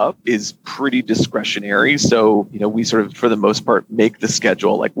those up is pretty discretionary. So, we sort of, for the most part, make the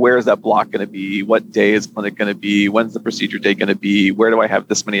schedule. Like, where is that block going to be? What day is clinic going to be? When's the procedure day going to be? Where do I have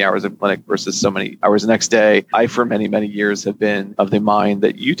this many hours of clinic versus so many hours the next day? I, for many, many years, have been of the mind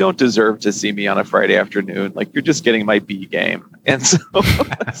that you don't deserve to see me on a Friday afternoon. Like, you're just getting my B game. And so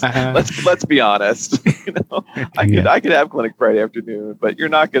let's be honest. I could have clinic Friday afternoon, but you're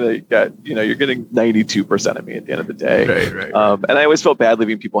not going to get, you're getting 92% of me at the end of the day. Right. And I always felt bad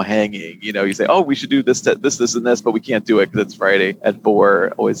leaving people hanging. You say, oh, we should do this, and this, but we can't do it because it's Friday at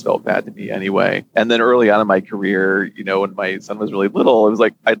 4. Always felt bad to me anyway. And then early on in my career, when my son was really little, it was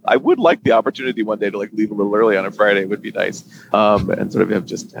like, I would like the opportunity one day to leave a little early on a Friday. It would be nice. And sort of have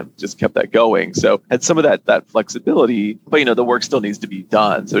just kept that going. So had some of that flexibility, but the work still needs to be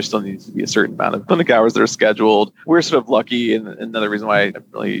done. So there still needs to be a certain amount of clinic hours that are scheduled. We're sort of lucky. And another reason why I'm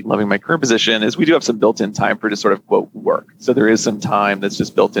really loving my current position is we do have some built-in time for just sort of quote work. So there is some time that's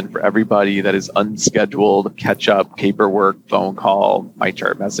just built in for everybody that is unscheduled, catch up, paperwork, phone call, my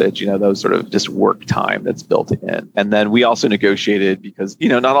chart message, those sort of just work time that's built in. And then we also negotiated because,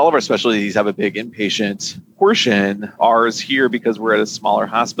 not all of our specialties have a big inpatient portion. Ours here, because we're at a smaller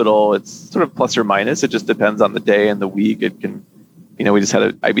hospital, it's sort of plus or minus. It just depends on the day and the week. It can, we just had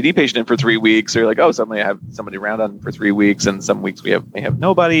an IBD patient in for 3 weeks. So you're like, oh, suddenly I have somebody around on for 3 weeks. And some weeks may have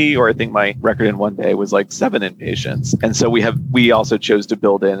nobody, or I think my record in one day was like 7 inpatients. And so we also chose to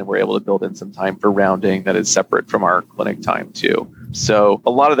build in, and we're able to build in some time for rounding that is separate from our clinic time too. So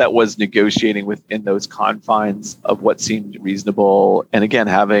a lot of that was negotiating within those confines of what seemed reasonable. And again,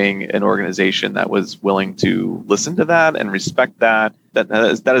 having an organization that was willing to listen to that and respect that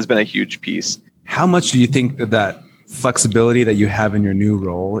has been a huge piece. How much do you think that flexibility that you have in your new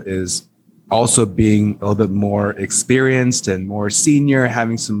role is also being a little bit more experienced and more senior,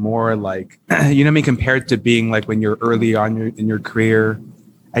 having some more compared to being like when you're early on in your career?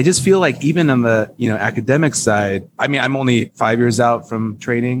 I just feel like even on the, academic side, I mean, I'm only 5 years out from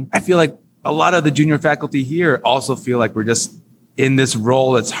training. I feel like a lot of the junior faculty here also feel like we're just in this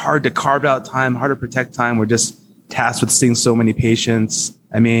role. It's hard to carve out time, hard to protect time. We're just tasked with seeing so many patients.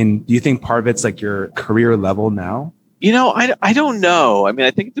 I mean, do you think part of it's like your career level now? I don't know. I mean, I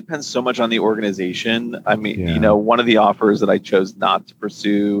think it depends so much on the organization. I mean, one of the offers that I chose not to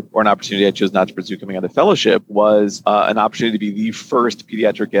pursue, or an opportunity I chose not to pursue coming out of fellowship, was an opportunity to be the first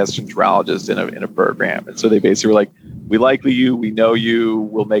pediatric gastroenterologist in a program. And so they basically were like, we like you, we know you,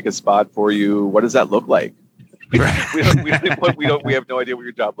 we'll make a spot for you. What does that look like? We have no idea what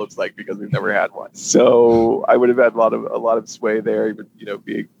your job looks like because we've never had one. So I would have had a lot of sway there, even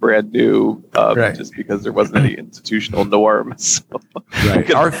being brand new, just because there wasn't any institutional norm. So,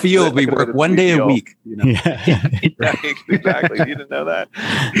 Our field, we work 1 day a week. Right, exactly. You didn't know that.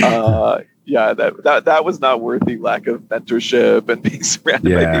 That was not worth the lack of mentorship and being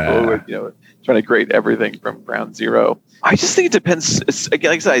surrounded by people who were trying to create everything from ground zero. I just think it depends.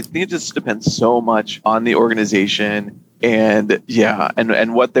 Again, like I said, I think it just depends so much on the organization and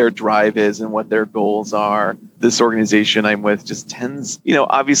what their drive is and what their goals are. This organization I'm with just tends,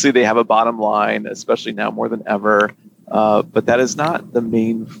 obviously they have a bottom line, especially now more than ever, but that is not the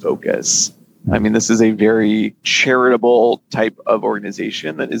main focus. I mean, this is a very charitable type of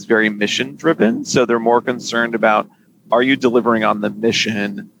organization that is very mission driven. So they're more concerned about, are you delivering on the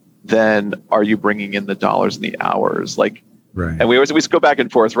mission? Then are you bringing in the dollars and the hours? And we always go back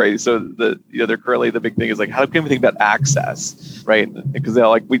and forth, right? So they're currently, the big thing is like, how can we think about access, right? Because they're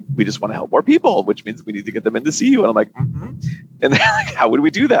like, we just want to help more people, which means we need to get them in to see you. And I'm like, and they're like, how would we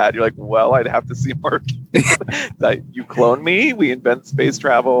do that? You're like, well, I'd have to see more. That you clone me, we invent space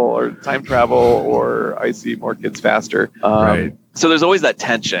travel or time travel, or I see more kids faster. So there's always that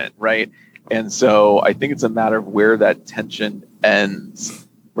tension, right? And so I think it's a matter of where that tension ends.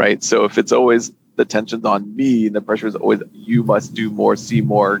 Right. So if it's always the tension's on me and the pressure is always, you must do more, see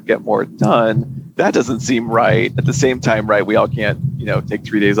more, get more done. That doesn't seem right. At the same time, right, we all can't, take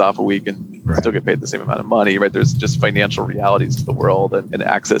 3 days off a week and still get paid the same amount of money, right? There's just financial realities to the world and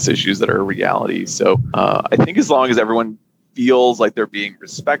access issues that are a reality. So I think as long as everyone feels like they're being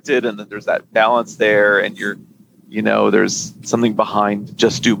respected and that there's that balance there and there's something behind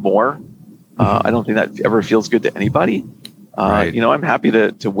just do more. I don't think that ever feels good to anybody. Right. I'm happy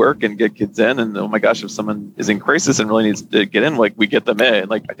to work and get kids in. And oh my gosh, if someone is in crisis and really needs to get in, like we get them in.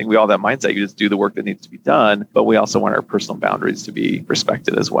 Like I think we all have that mindset. You just do the work that needs to be done, but we also want our personal boundaries to be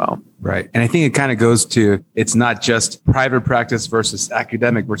respected as well. Right. And I think it kind of goes to, it's not just private practice versus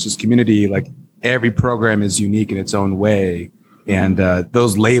academic versus community. Like every program is unique in its own way. And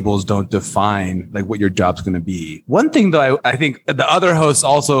those labels don't define like what your job's going to be. One thing though, I think the other hosts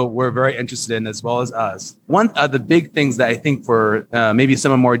also were very interested in, as well as us. One of the big things that I think for maybe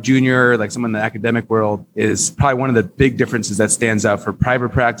someone more junior, like someone in the academic world, is probably one of the big differences that stands out for private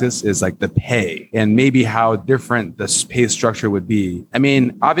practice is like the pay and maybe how different the pay structure would be. I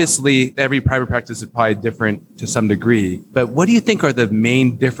mean, obviously every private practice is probably different to some degree, but what do you think are the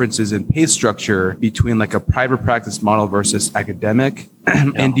main differences in pay structure between like a private practice model versus academic?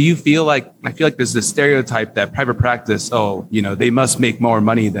 And do you feel like, I feel like there's this stereotype that private practice, they must make more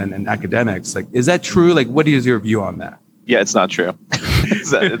money than in academics. Like, is that true? Like, what is your view on that? Yeah, it's not true.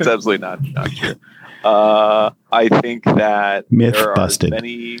 It's absolutely not true. I think that myth there busted. Are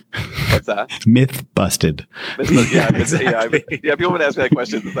many. What's that? Myth busted. Exactly. People would ask me that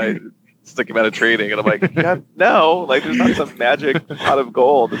question as I stick them out of training, and I'm like, no, like there's not some magic pot of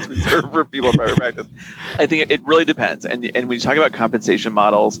gold that's reserved for people in private practice. I think it really depends. And when you talk about compensation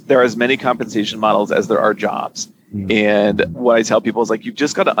models, there are as many compensation models as there are jobs. And what I tell people is like, you've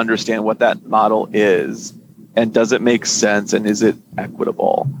just got to understand what that model is. And does it make sense? And is it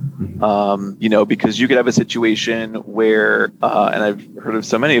equitable? Because you could have a situation where, and I've heard of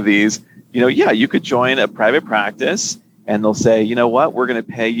so many of these, you could join a private practice and they'll say, you know what, we're going to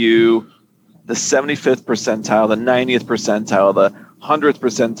pay you the 75th percentile, the 90th percentile, the 100th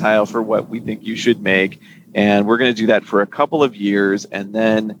percentile for what we think you should make. And we're going to do that for a couple of years, and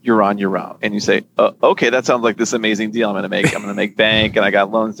then you're on your own. And you say, okay, that sounds like this amazing deal I'm going to make bank, and I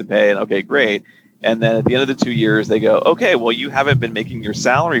got loans to pay, and okay, great. And then at the end of the 2 years, they go, okay, well, you haven't been making your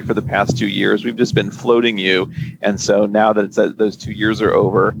salary for the past 2 years. We've just been floating you. And so now that those 2 years are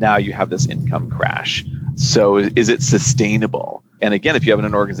over, now you have this income crash. So is it sustainable? And again, if you have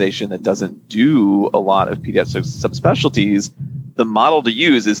an organization that doesn't do a lot of pediatric subspecialties, the model to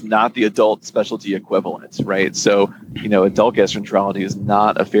use is not the adult specialty equivalent, right? So, adult gastroenterology is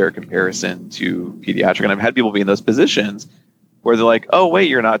not a fair comparison to pediatric. And I've had people be in those positions where they're like, oh, wait,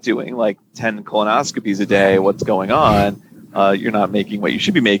 you're not doing like 10 colonoscopies a day. What's going on? You're not making what you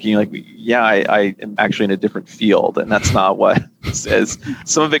should be making. Like, yeah, I am actually in a different field. And that's not what this is.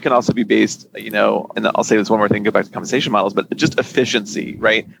 Some of it can also be based, and I'll say this one more thing, go back to compensation models, but just efficiency,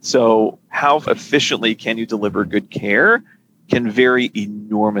 right? So how efficiently can you deliver good care can vary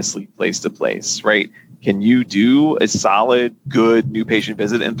enormously place to place, right? Can you do a solid, good new patient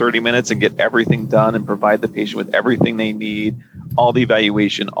visit in 30 minutes and get everything done and provide the patient with everything they need, all the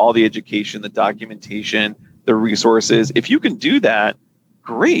evaluation, all the education, the documentation, the resources? If you can do that,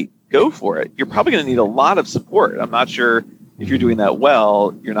 great, go for it. You're probably going to need a lot of support. I'm not sure if you're doing that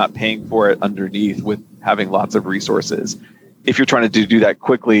well, you're not paying for it underneath with having lots of resources. If you're trying to do that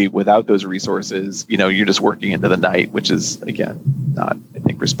quickly without those resources, you're just working into the night, which is, again, not, I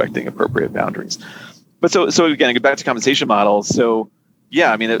think, respecting appropriate boundaries. But so again, get back to compensation models. So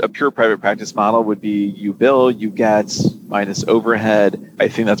yeah, I mean, a pure private practice model would be you bill, you get minus overhead. I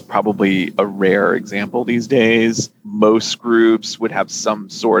think that's probably a rare example these days. Most groups would have some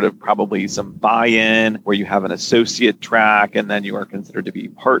sort of probably some buy-in where you have an associate track and then you are considered to be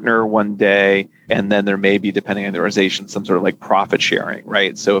partner one day. And then there may be, depending on the organization, some sort of like profit sharing,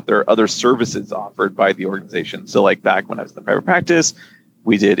 right? So if there are other services offered by the organization, so like back when I was in the private practice,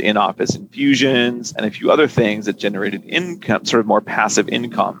 we did in-office infusions and a few other things that generated income, sort of more passive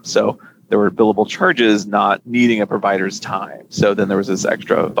income. So there were billable charges not needing a provider's time. So then there was this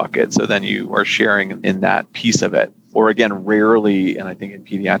extra bucket. So then you are sharing in that piece of it. Or again, rarely, and I think in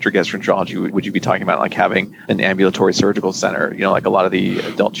pediatric gastroenterology, would you be talking about like having an ambulatory surgical center, like a lot of the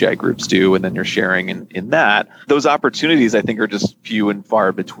adult GI groups do, and then you're sharing in that. Those opportunities, I think, are just few and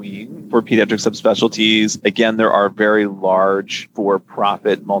far between for pediatric subspecialties. Again, there are very large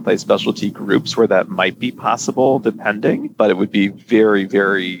for-profit multi-specialty groups where that might be possible, depending, but it would be very,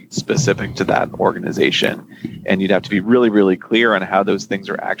 very specific to that organization. And you'd have to be really, really clear on how those things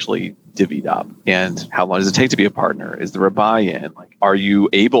are actually divvied up? And how long does it take to be a partner? Is there a buy-in? Like, are you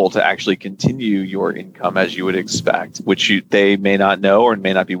able to actually continue your income as you would expect, which they may not know or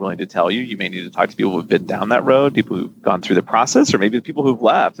may not be willing to tell you? You may need to talk to people who've been down that road, people who've gone through the process, or maybe the people who've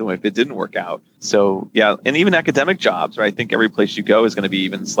left and if it didn't work out. So yeah, and even academic jobs, right? I think every place you go is going to be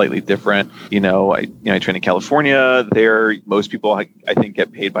even slightly different. I train in California. There, most people I think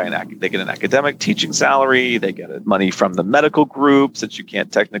get paid by they get an academic teaching salary. They get money from the medical group, since you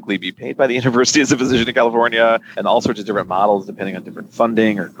can't technically be paid by the university as a physician in California, and all sorts of different models depending on different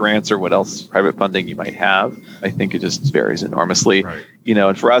funding or grants or what else private funding you might have. I think it just varies enormously. Right.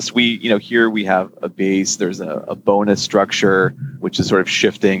 And for us, here we have a base. There's a bonus structure, which is sort of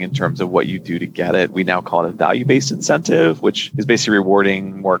shifting in terms of what you do to get it. We now call it a value-based incentive, which is basically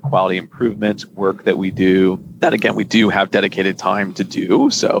rewarding more quality improvement work that we do. That, again, we do have dedicated time to do.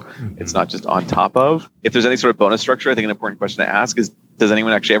 So it's not just on top of. If there's any sort of bonus structure, I think an important question to ask is, does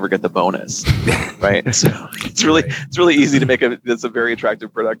anyone actually ever get the bonus? Right. So it's really easy to make it's a very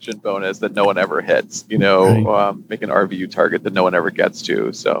attractive production bonus that no one ever hits, make an RVU target that no one ever gets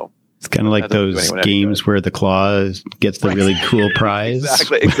to. So it's kind of like those games where the claw gets the really cool prize.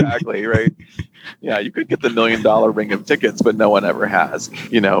 Exactly. Right. Yeah. You could get the $1 million ring of tickets, but no one ever has,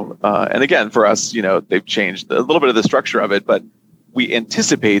 and again, for us, they've changed a little bit of the structure of it, but we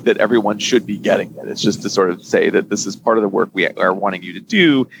anticipate that everyone should be getting it. It's just to sort of say that this is part of the work we are wanting you to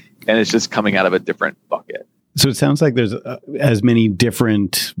do, and it's just coming out of a different bucket. So it sounds like there's as many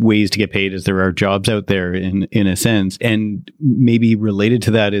different ways to get paid as there are jobs out there in a sense. And maybe related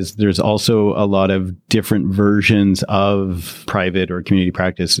to that is there's also a lot of different versions of private or community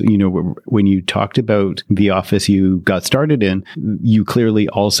practice. When you talked about the office you got started in, you clearly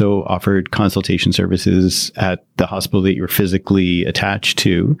also offered consultation services at the hospital that you're physically attached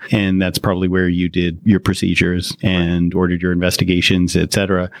to. And that's probably where you did your procedures and ordered your investigations, et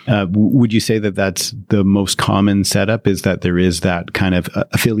cetera. Would you say that that's the most common setup, is that there is that kind of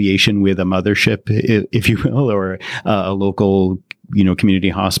affiliation with a mothership, if you will, or a local community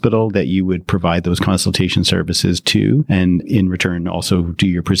hospital that you would provide those consultation services to, and in return also do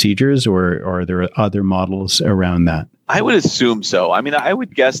your procedures, or are there other models around that? I would assume so. I mean, I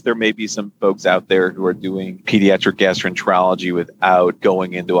would guess there may be some folks out there who are doing pediatric gastroenterology without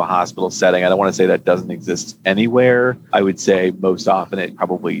going into a hospital setting. I don't want to say that doesn't exist anywhere. I would say most often it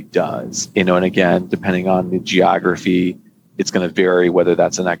probably does. And again, depending on the geography, it's going to vary whether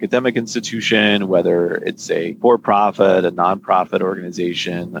that's an academic institution, whether it's a for-profit, a nonprofit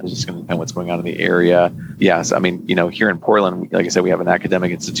organization. It's just going to depend what's going on in the area. Yes, I mean, here in Portland, like I said, we have an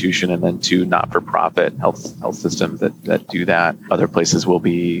academic institution and then 2 not-for-profit health systems that do that. Other places will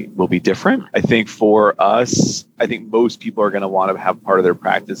be different. I think for us, most people are going to want to have part of their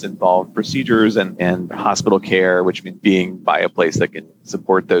practice involve procedures and hospital care, which means being by a place that can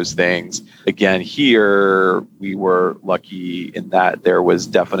support those things. Again, here we were lucky in that there was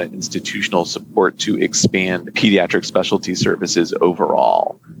definite institutional support to expand pediatric specialty services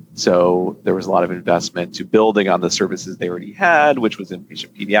overall. So there was a lot of investment to building on the services they already had, which was inpatient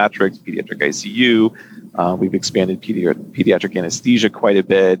pediatrics, pediatric ICU. We've expanded pediatric anesthesia quite a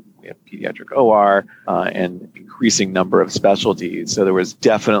bit. We have pediatric OR and increasing number of specialties. So there was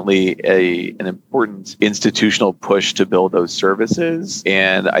definitely an important institutional push to build those services.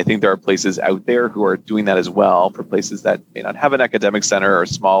 And I think there are places out there who are doing that as well, for places that may not have an academic center or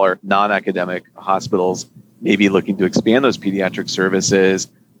smaller non-academic hospitals, maybe looking to expand those pediatric services.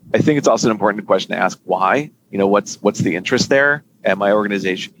 I think it's also an important question to ask why. What's the interest there? At my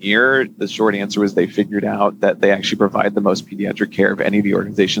organization here, the short answer was they figured out that they actually provide the most pediatric care of any of the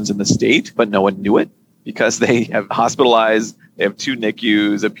organizations in the state, but no one knew it because they have hospitalized, they have 2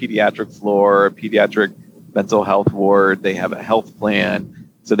 NICUs, a pediatric floor, a pediatric mental health ward, they have a health plan.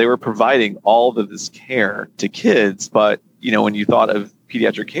 So they were providing all of this care to kids, but when you thought of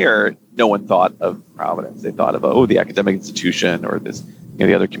pediatric care, no one thought of Providence. They thought of, the academic institution or this,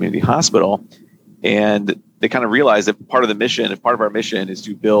 the other community hospital. And they kind of realized that part of our mission is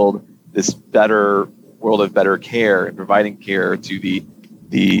to build this better world of better care and providing care to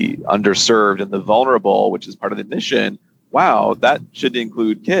the underserved and the vulnerable, which is part of the mission. Wow, that should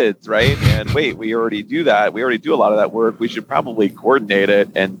include kids, right? And wait, we already do that. We already do a lot of that work. We should probably coordinate it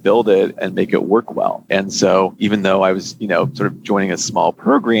and build it and make it work well. And so even though I was, sort of joining a small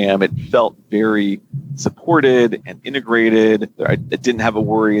program, it felt very supported and integrated. I didn't have a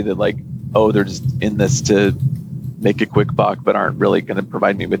worry that they're just in this to make a quick buck, but aren't really going to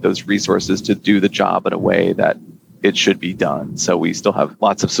provide me with those resources to do the job in a way that it should be done. So we still have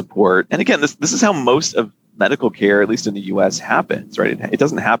lots of support. And again, this is how most of medical care, at least in the U.S., happens, right? It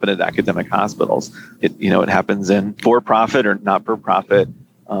doesn't happen at academic hospitals. It happens in for-profit or not-for-profit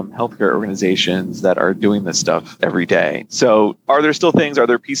healthcare organizations that are doing this stuff every day. So are there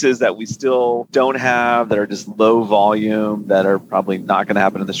there pieces that we still don't have that are just low volume, that are probably not going to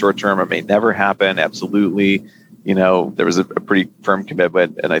happen in the short term or may never happen? Absolutely. There was a pretty firm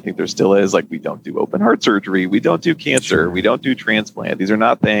commitment, and I think there still is, like, we don't do open heart surgery, we don't do cancer, we don't do transplant. These are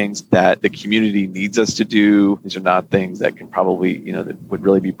not things that the community needs us to do. These are not things that can probably, that would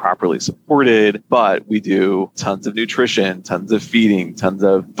really be properly supported, but we do tons of nutrition, tons of feeding, tons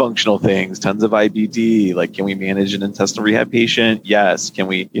of functional things, tons of IBD. Like, can we manage an intestinal rehab patient? Yes. Can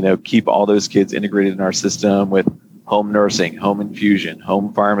we, keep all those kids integrated in our system with home nursing, home infusion,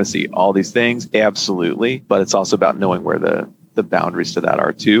 home pharmacy, all these things? Absolutely. But it's also about knowing where the boundaries to that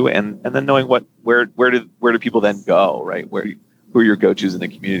are too. And then knowing where do people then go, right? Who are your go-tos in the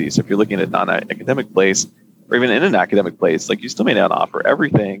community? So if you're looking at a non-academic place, or even in an academic place, like, you still may not offer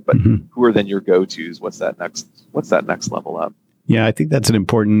everything, but who are then your go-tos? What's that next level up? Yeah, I think that's an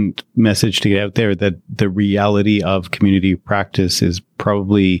important message to get out there, that the reality of community practice is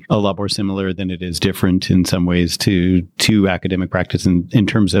probably a lot more similar than it is different in some ways to academic practice in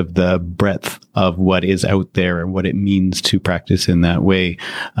terms of the breadth of what is out there and what it means to practice in that way.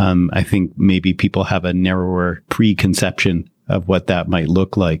 I think maybe people have a narrower preconception of what that might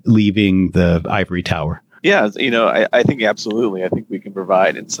look like, leaving the ivory tower. Yeah, I think absolutely. I think we can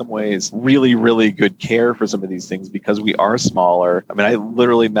provide, in some ways, really, really good care for some of these things because we are smaller. I mean, I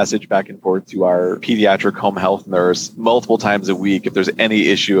literally message back and forth to our pediatric home health nurse multiple times a week if there's any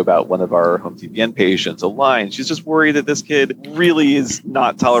issue about one of our home TPN patients, a line. She's just worried that this kid really is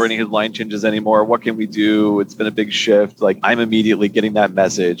not tolerating his line changes anymore. What can we do? It's been a big shift. Like, I'm immediately getting that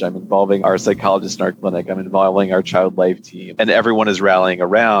message. I'm involving our psychologist in our clinic. I'm involving our child life team. And everyone is rallying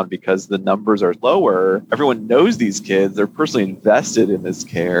around because the numbers are lower. Everyone knows these kids. They're personally invested in this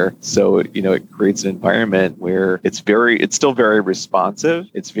care. So, it creates an environment where it's still very responsive.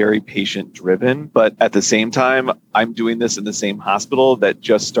 It's very patient driven. But at the same time, I'm doing this in the same hospital that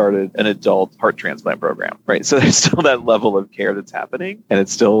just started an adult heart transplant program, right? So there's still that level of care that's happening. And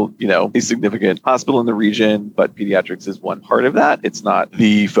it's still, a significant hospital in the region, but pediatrics is one part of that. It's not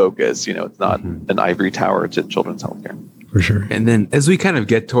the focus. It's not an ivory tower to children's healthcare. For sure. And then as we kind of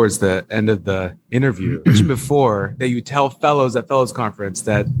get towards the end of the interview, before that, you tell fellows at Fellows Conference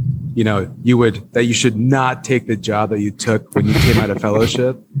that, that you should not take the job that you took when you came out of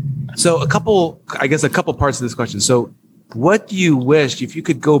fellowship. So a couple parts of this question. So what do you wish, if you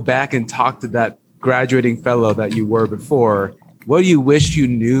could go back and talk to that graduating fellow that you were before, what do you wish you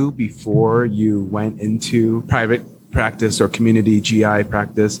knew before you went into private practice or community GI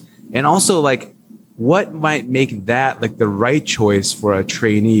practice? And also, like, what might make that like the right choice for a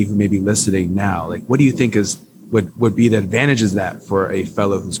trainee who may be listening now? Like, what do you think would be the advantages of that for a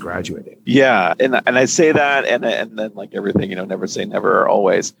fellow who's graduating? Yeah. And I say that, and then, like everything, never say never or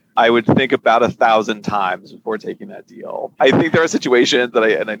always. I would think about 1,000 times before taking that deal. I think there are situations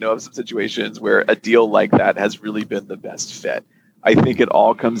I know of some situations where a deal like that has really been the best fit. I think it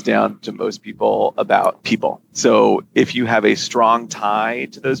all comes down to most people about people. So if you have a strong tie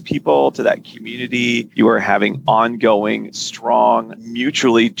to those people, to that community, you are having ongoing, strong,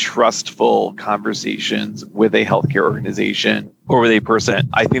 mutually trustful conversations with a healthcare organization or with a person,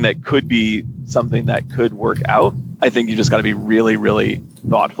 I think that could be something that could work out. I think you just got to be really, really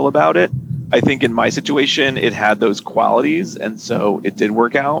thoughtful about it. I think in my situation, it had those qualities. And so it did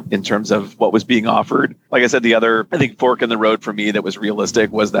work out in terms of what was being offered. Like I said, the other, I think, fork in the road for me that was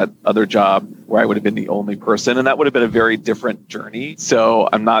realistic was that other job where I would have been the only person. And that would have been a very different journey. So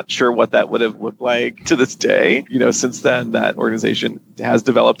I'm not sure what that would have looked like to this day. Since then, that organization has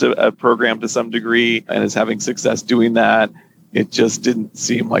developed a program to some degree and is having success doing that. It just didn't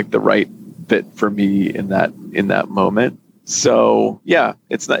seem like the right fit for me in that moment. So yeah,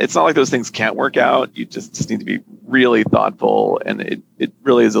 it's not like those things can't work out. You just need to be really thoughtful, and it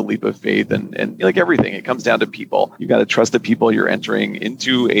really is a leap of faith. And like everything, it comes down to people. You got to trust the people you're entering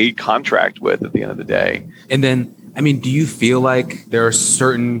into a contract with at the end of the day. And then, do you feel like there are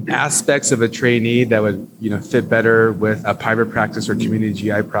certain aspects of a trainee that would, fit better with a private practice or community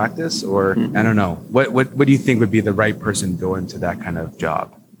GI practice? Or I don't know, what do you think would be the right person to go into that kind of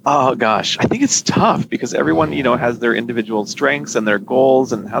job? Oh, gosh, I think it's tough because everyone, has their individual strengths and their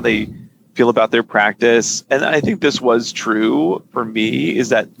goals and how they feel about their practice. And I think this was true for me, is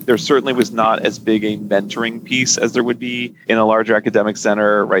that there certainly was not as big a mentoring piece as there would be in a larger academic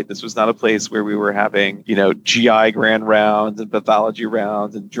center, right? This was not a place where we were having, GI grand rounds and pathology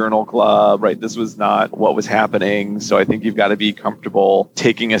rounds and journal club, right? This was not what was happening. So I think you've got to be comfortable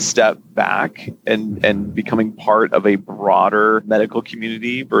taking a step back and becoming part of a broader medical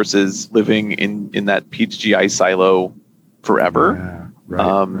community versus living in that PGI silo forever. Yeah.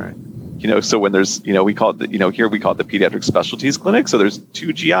 Right. So when there's, we call it, here we call it the pediatric specialties clinic. So there's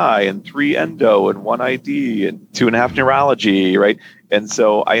 2 GI and 3 endo and 1 ID and 2.5 neurology, right? And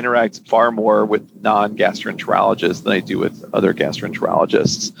so I interact far more with non-gastroenterologists than I do with other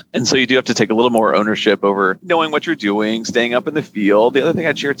gastroenterologists. And so you do have to take a little more ownership over knowing what you're doing, staying up in the field. The other thing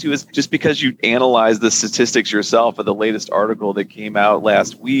I'd share too is just because you analyze the statistics yourself of the latest article that came out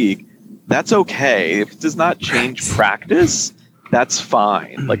last week, that's okay. If it does not change practice, that's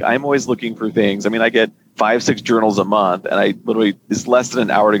fine. Like, I'm always looking for things. I mean, I get 5-6 journals a month, and I literally, it's less than an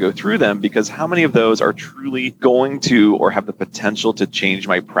hour to go through them, because how many of those are truly going to or have the potential to change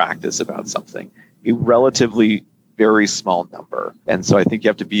my practice about something? A relatively very small number. And so I think you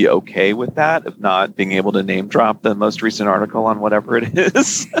have to be okay with that, of not being able to name drop the most recent article on whatever it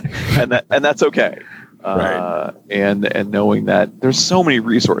is. and that's okay. Right. And knowing that there's so many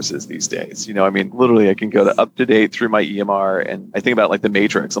resources these days, I mean, literally I can go to UpToDate through my EMR, and I think about like the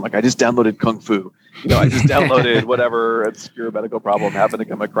Matrix. I'm like, I just downloaded Kung Fu, I just downloaded whatever obscure medical problem happened to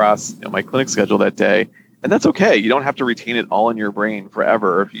come across my clinic schedule that day. And that's okay. You don't have to retain it all in your brain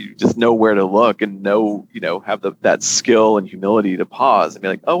forever. If you just know where to look and have that skill and humility to pause and be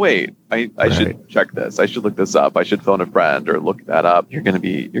like, oh, wait, I should check this. I should look this up. I should phone a friend or look that up. You're going to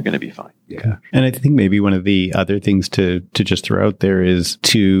be fine. Yeah. And I think maybe one of the other things to just throw out there is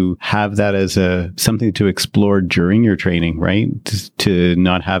to have that as something to explore during your training, right? To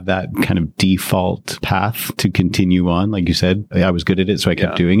not have that kind of default path to continue on. Like you said, I was good at it, so I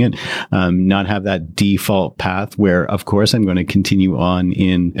kept doing it. Not have that default path where, of course, I'm going to continue on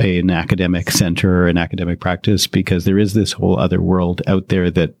in an academic center or an academic practice, because there is this whole other world out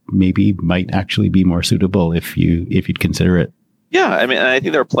there that maybe might actually be more suitable if you'd consider it. Yeah, I mean, I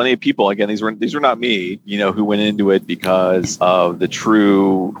think there are plenty of people. Again, these were not me, who went into it because of the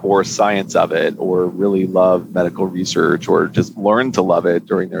true core science of it, or really love medical research, or just learned to love it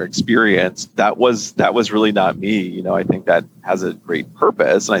during their experience. That was really not me. I think that has a great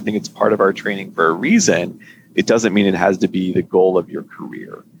purpose, and I think it's part of our training for a reason. It doesn't mean it has to be the goal of your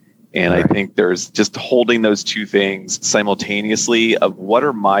career. And I think there's just holding those two things simultaneously of what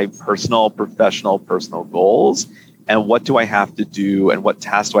are my personal goals, and what do I have to do, and what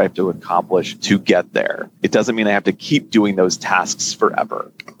tasks do I have to accomplish to get there? It doesn't mean I have to keep doing those tasks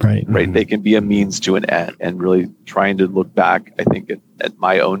forever. Right. Mm-hmm. They can be a means to an end, and really trying to look back, I think, at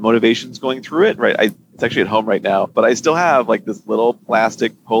my own motivations going through it. Right. It's actually at home right now, but I still have like this little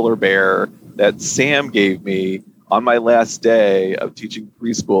plastic polar bear that Sam gave me on my last day of teaching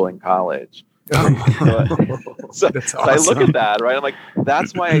preschool in college. So That's awesome. I look at that, right? I'm like,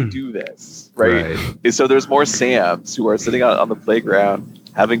 that's why I do this, right? So there's more Sams who are sitting out on the playground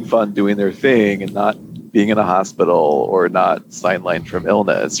having fun doing their thing and not being in a hospital or not sidelined from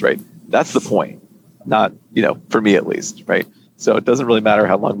illness, right? That's the point. Not, for me at least, right? So it doesn't really matter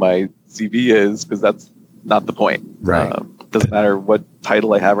how long my CV is, because that's not the point. Right. Doesn't matter what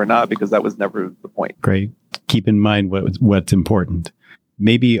title I have or not, because that was never the point. Great. Keep in mind what's important.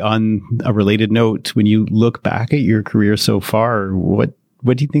 Maybe on a related note, when you look back at your career so far, what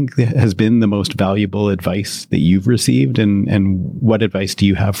do you think has been the most valuable advice that you've received, and what advice do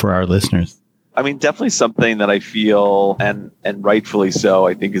you have for our listeners? I mean, definitely something that I feel, and rightfully so,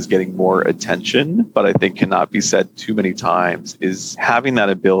 I think is getting more attention, but I think cannot be said too many times, is having that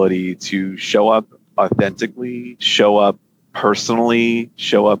ability to show up authentically, show up personally,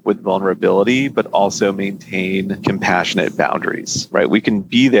 show up with vulnerability, but also maintain compassionate boundaries, right? We can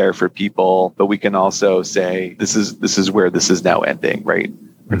be there for people, but we can also say, this is where this is now ending, right?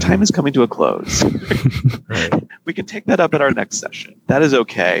 Our time is coming to a close. Right. We can take that up at our next session. That is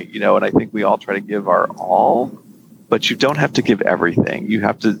okay, and I think we all try to give our all, but you don't have to give everything. You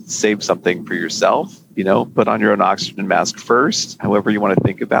have to save something for yourself, put on your own oxygen mask first, however you want to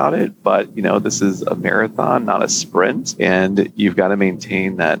think about it. But, this is a marathon, not a sprint. And you've got to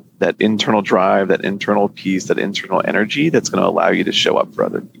maintain that internal drive, that internal peace, that internal energy that's going to allow you to show up for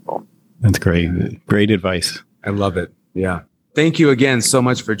other people. That's great. Great advice. I love it. Yeah. Thank you again so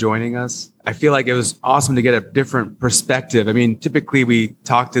much for joining us. I feel like it was awesome to get a different perspective. I mean, typically we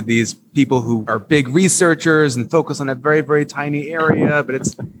talk to these people who are big researchers and focus on a very, very tiny area, but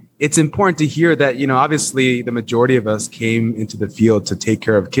it's important to hear that, obviously the majority of us came into the field to take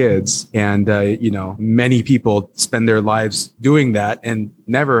care of kids, and, many people spend their lives doing that and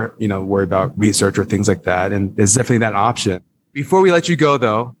never, worry about research or things like that. And there's definitely that option. Before we let you go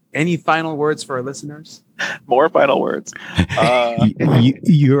though, any final words for our listeners? More final words.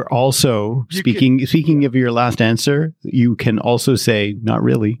 You're also speaking of your last answer. You can also say, "Not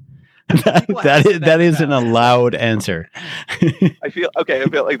really." that is an allowed answer. I feel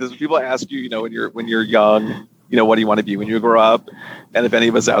like this. People ask you, when you're young, what do you want to be when you grow up? And if any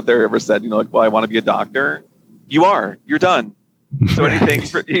of us out there ever said, well, I want to be a doctor, you're done. So anything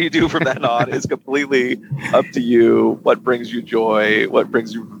you do from then on is completely up to you. What brings you joy, what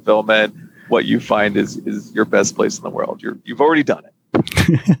brings you fulfillment, what you find is your best place in the world. You've already done it.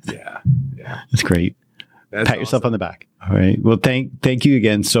 Yeah. That's great. Pat yourself on the back. All right. Well, thank you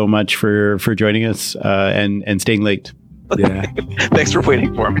again so much for joining us and staying late. Yeah. Thanks for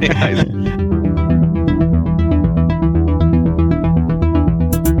waiting for me.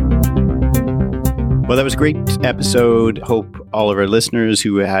 Well, that was a great episode. Hope all of our listeners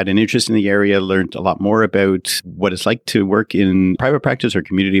who had an interest in the area learned a lot more about what it's like to work in private practice or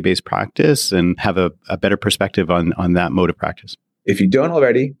community-based practice and have a better perspective on that mode of practice. If you don't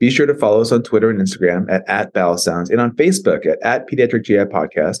already, be sure to follow us on Twitter and Instagram at @BowelSounds and on Facebook at Pediatric GI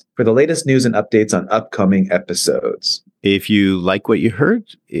Podcast for the latest news and updates on upcoming episodes. If you like what you heard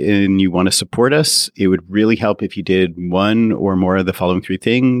and you want to support us, it would really help if you did one or more of the following 3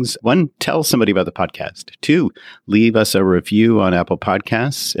 things. 1, tell somebody about the podcast. 2, leave us a review on Apple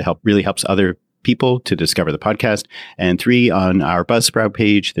Podcasts. It really helps other people to discover the podcast. And 3, on our Buzzsprout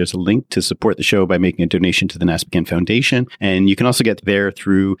page, there's a link to support the show by making a donation to the NASPGHAN Foundation. And you can also get there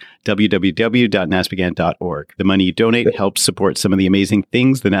through www.naspghan.org. The money you donate helps support some of the amazing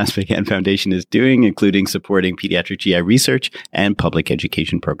things the NASPGHAN Foundation is doing, including supporting pediatric GI research and public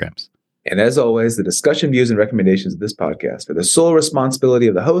education programs. And as always, the discussion, views, and recommendations of this podcast are the sole responsibility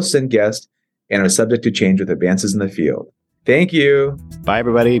of the hosts and guests and are subject to change with advances in the field. Thank you. Bye,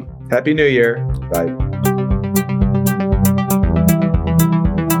 everybody. Happy New Year. Bye.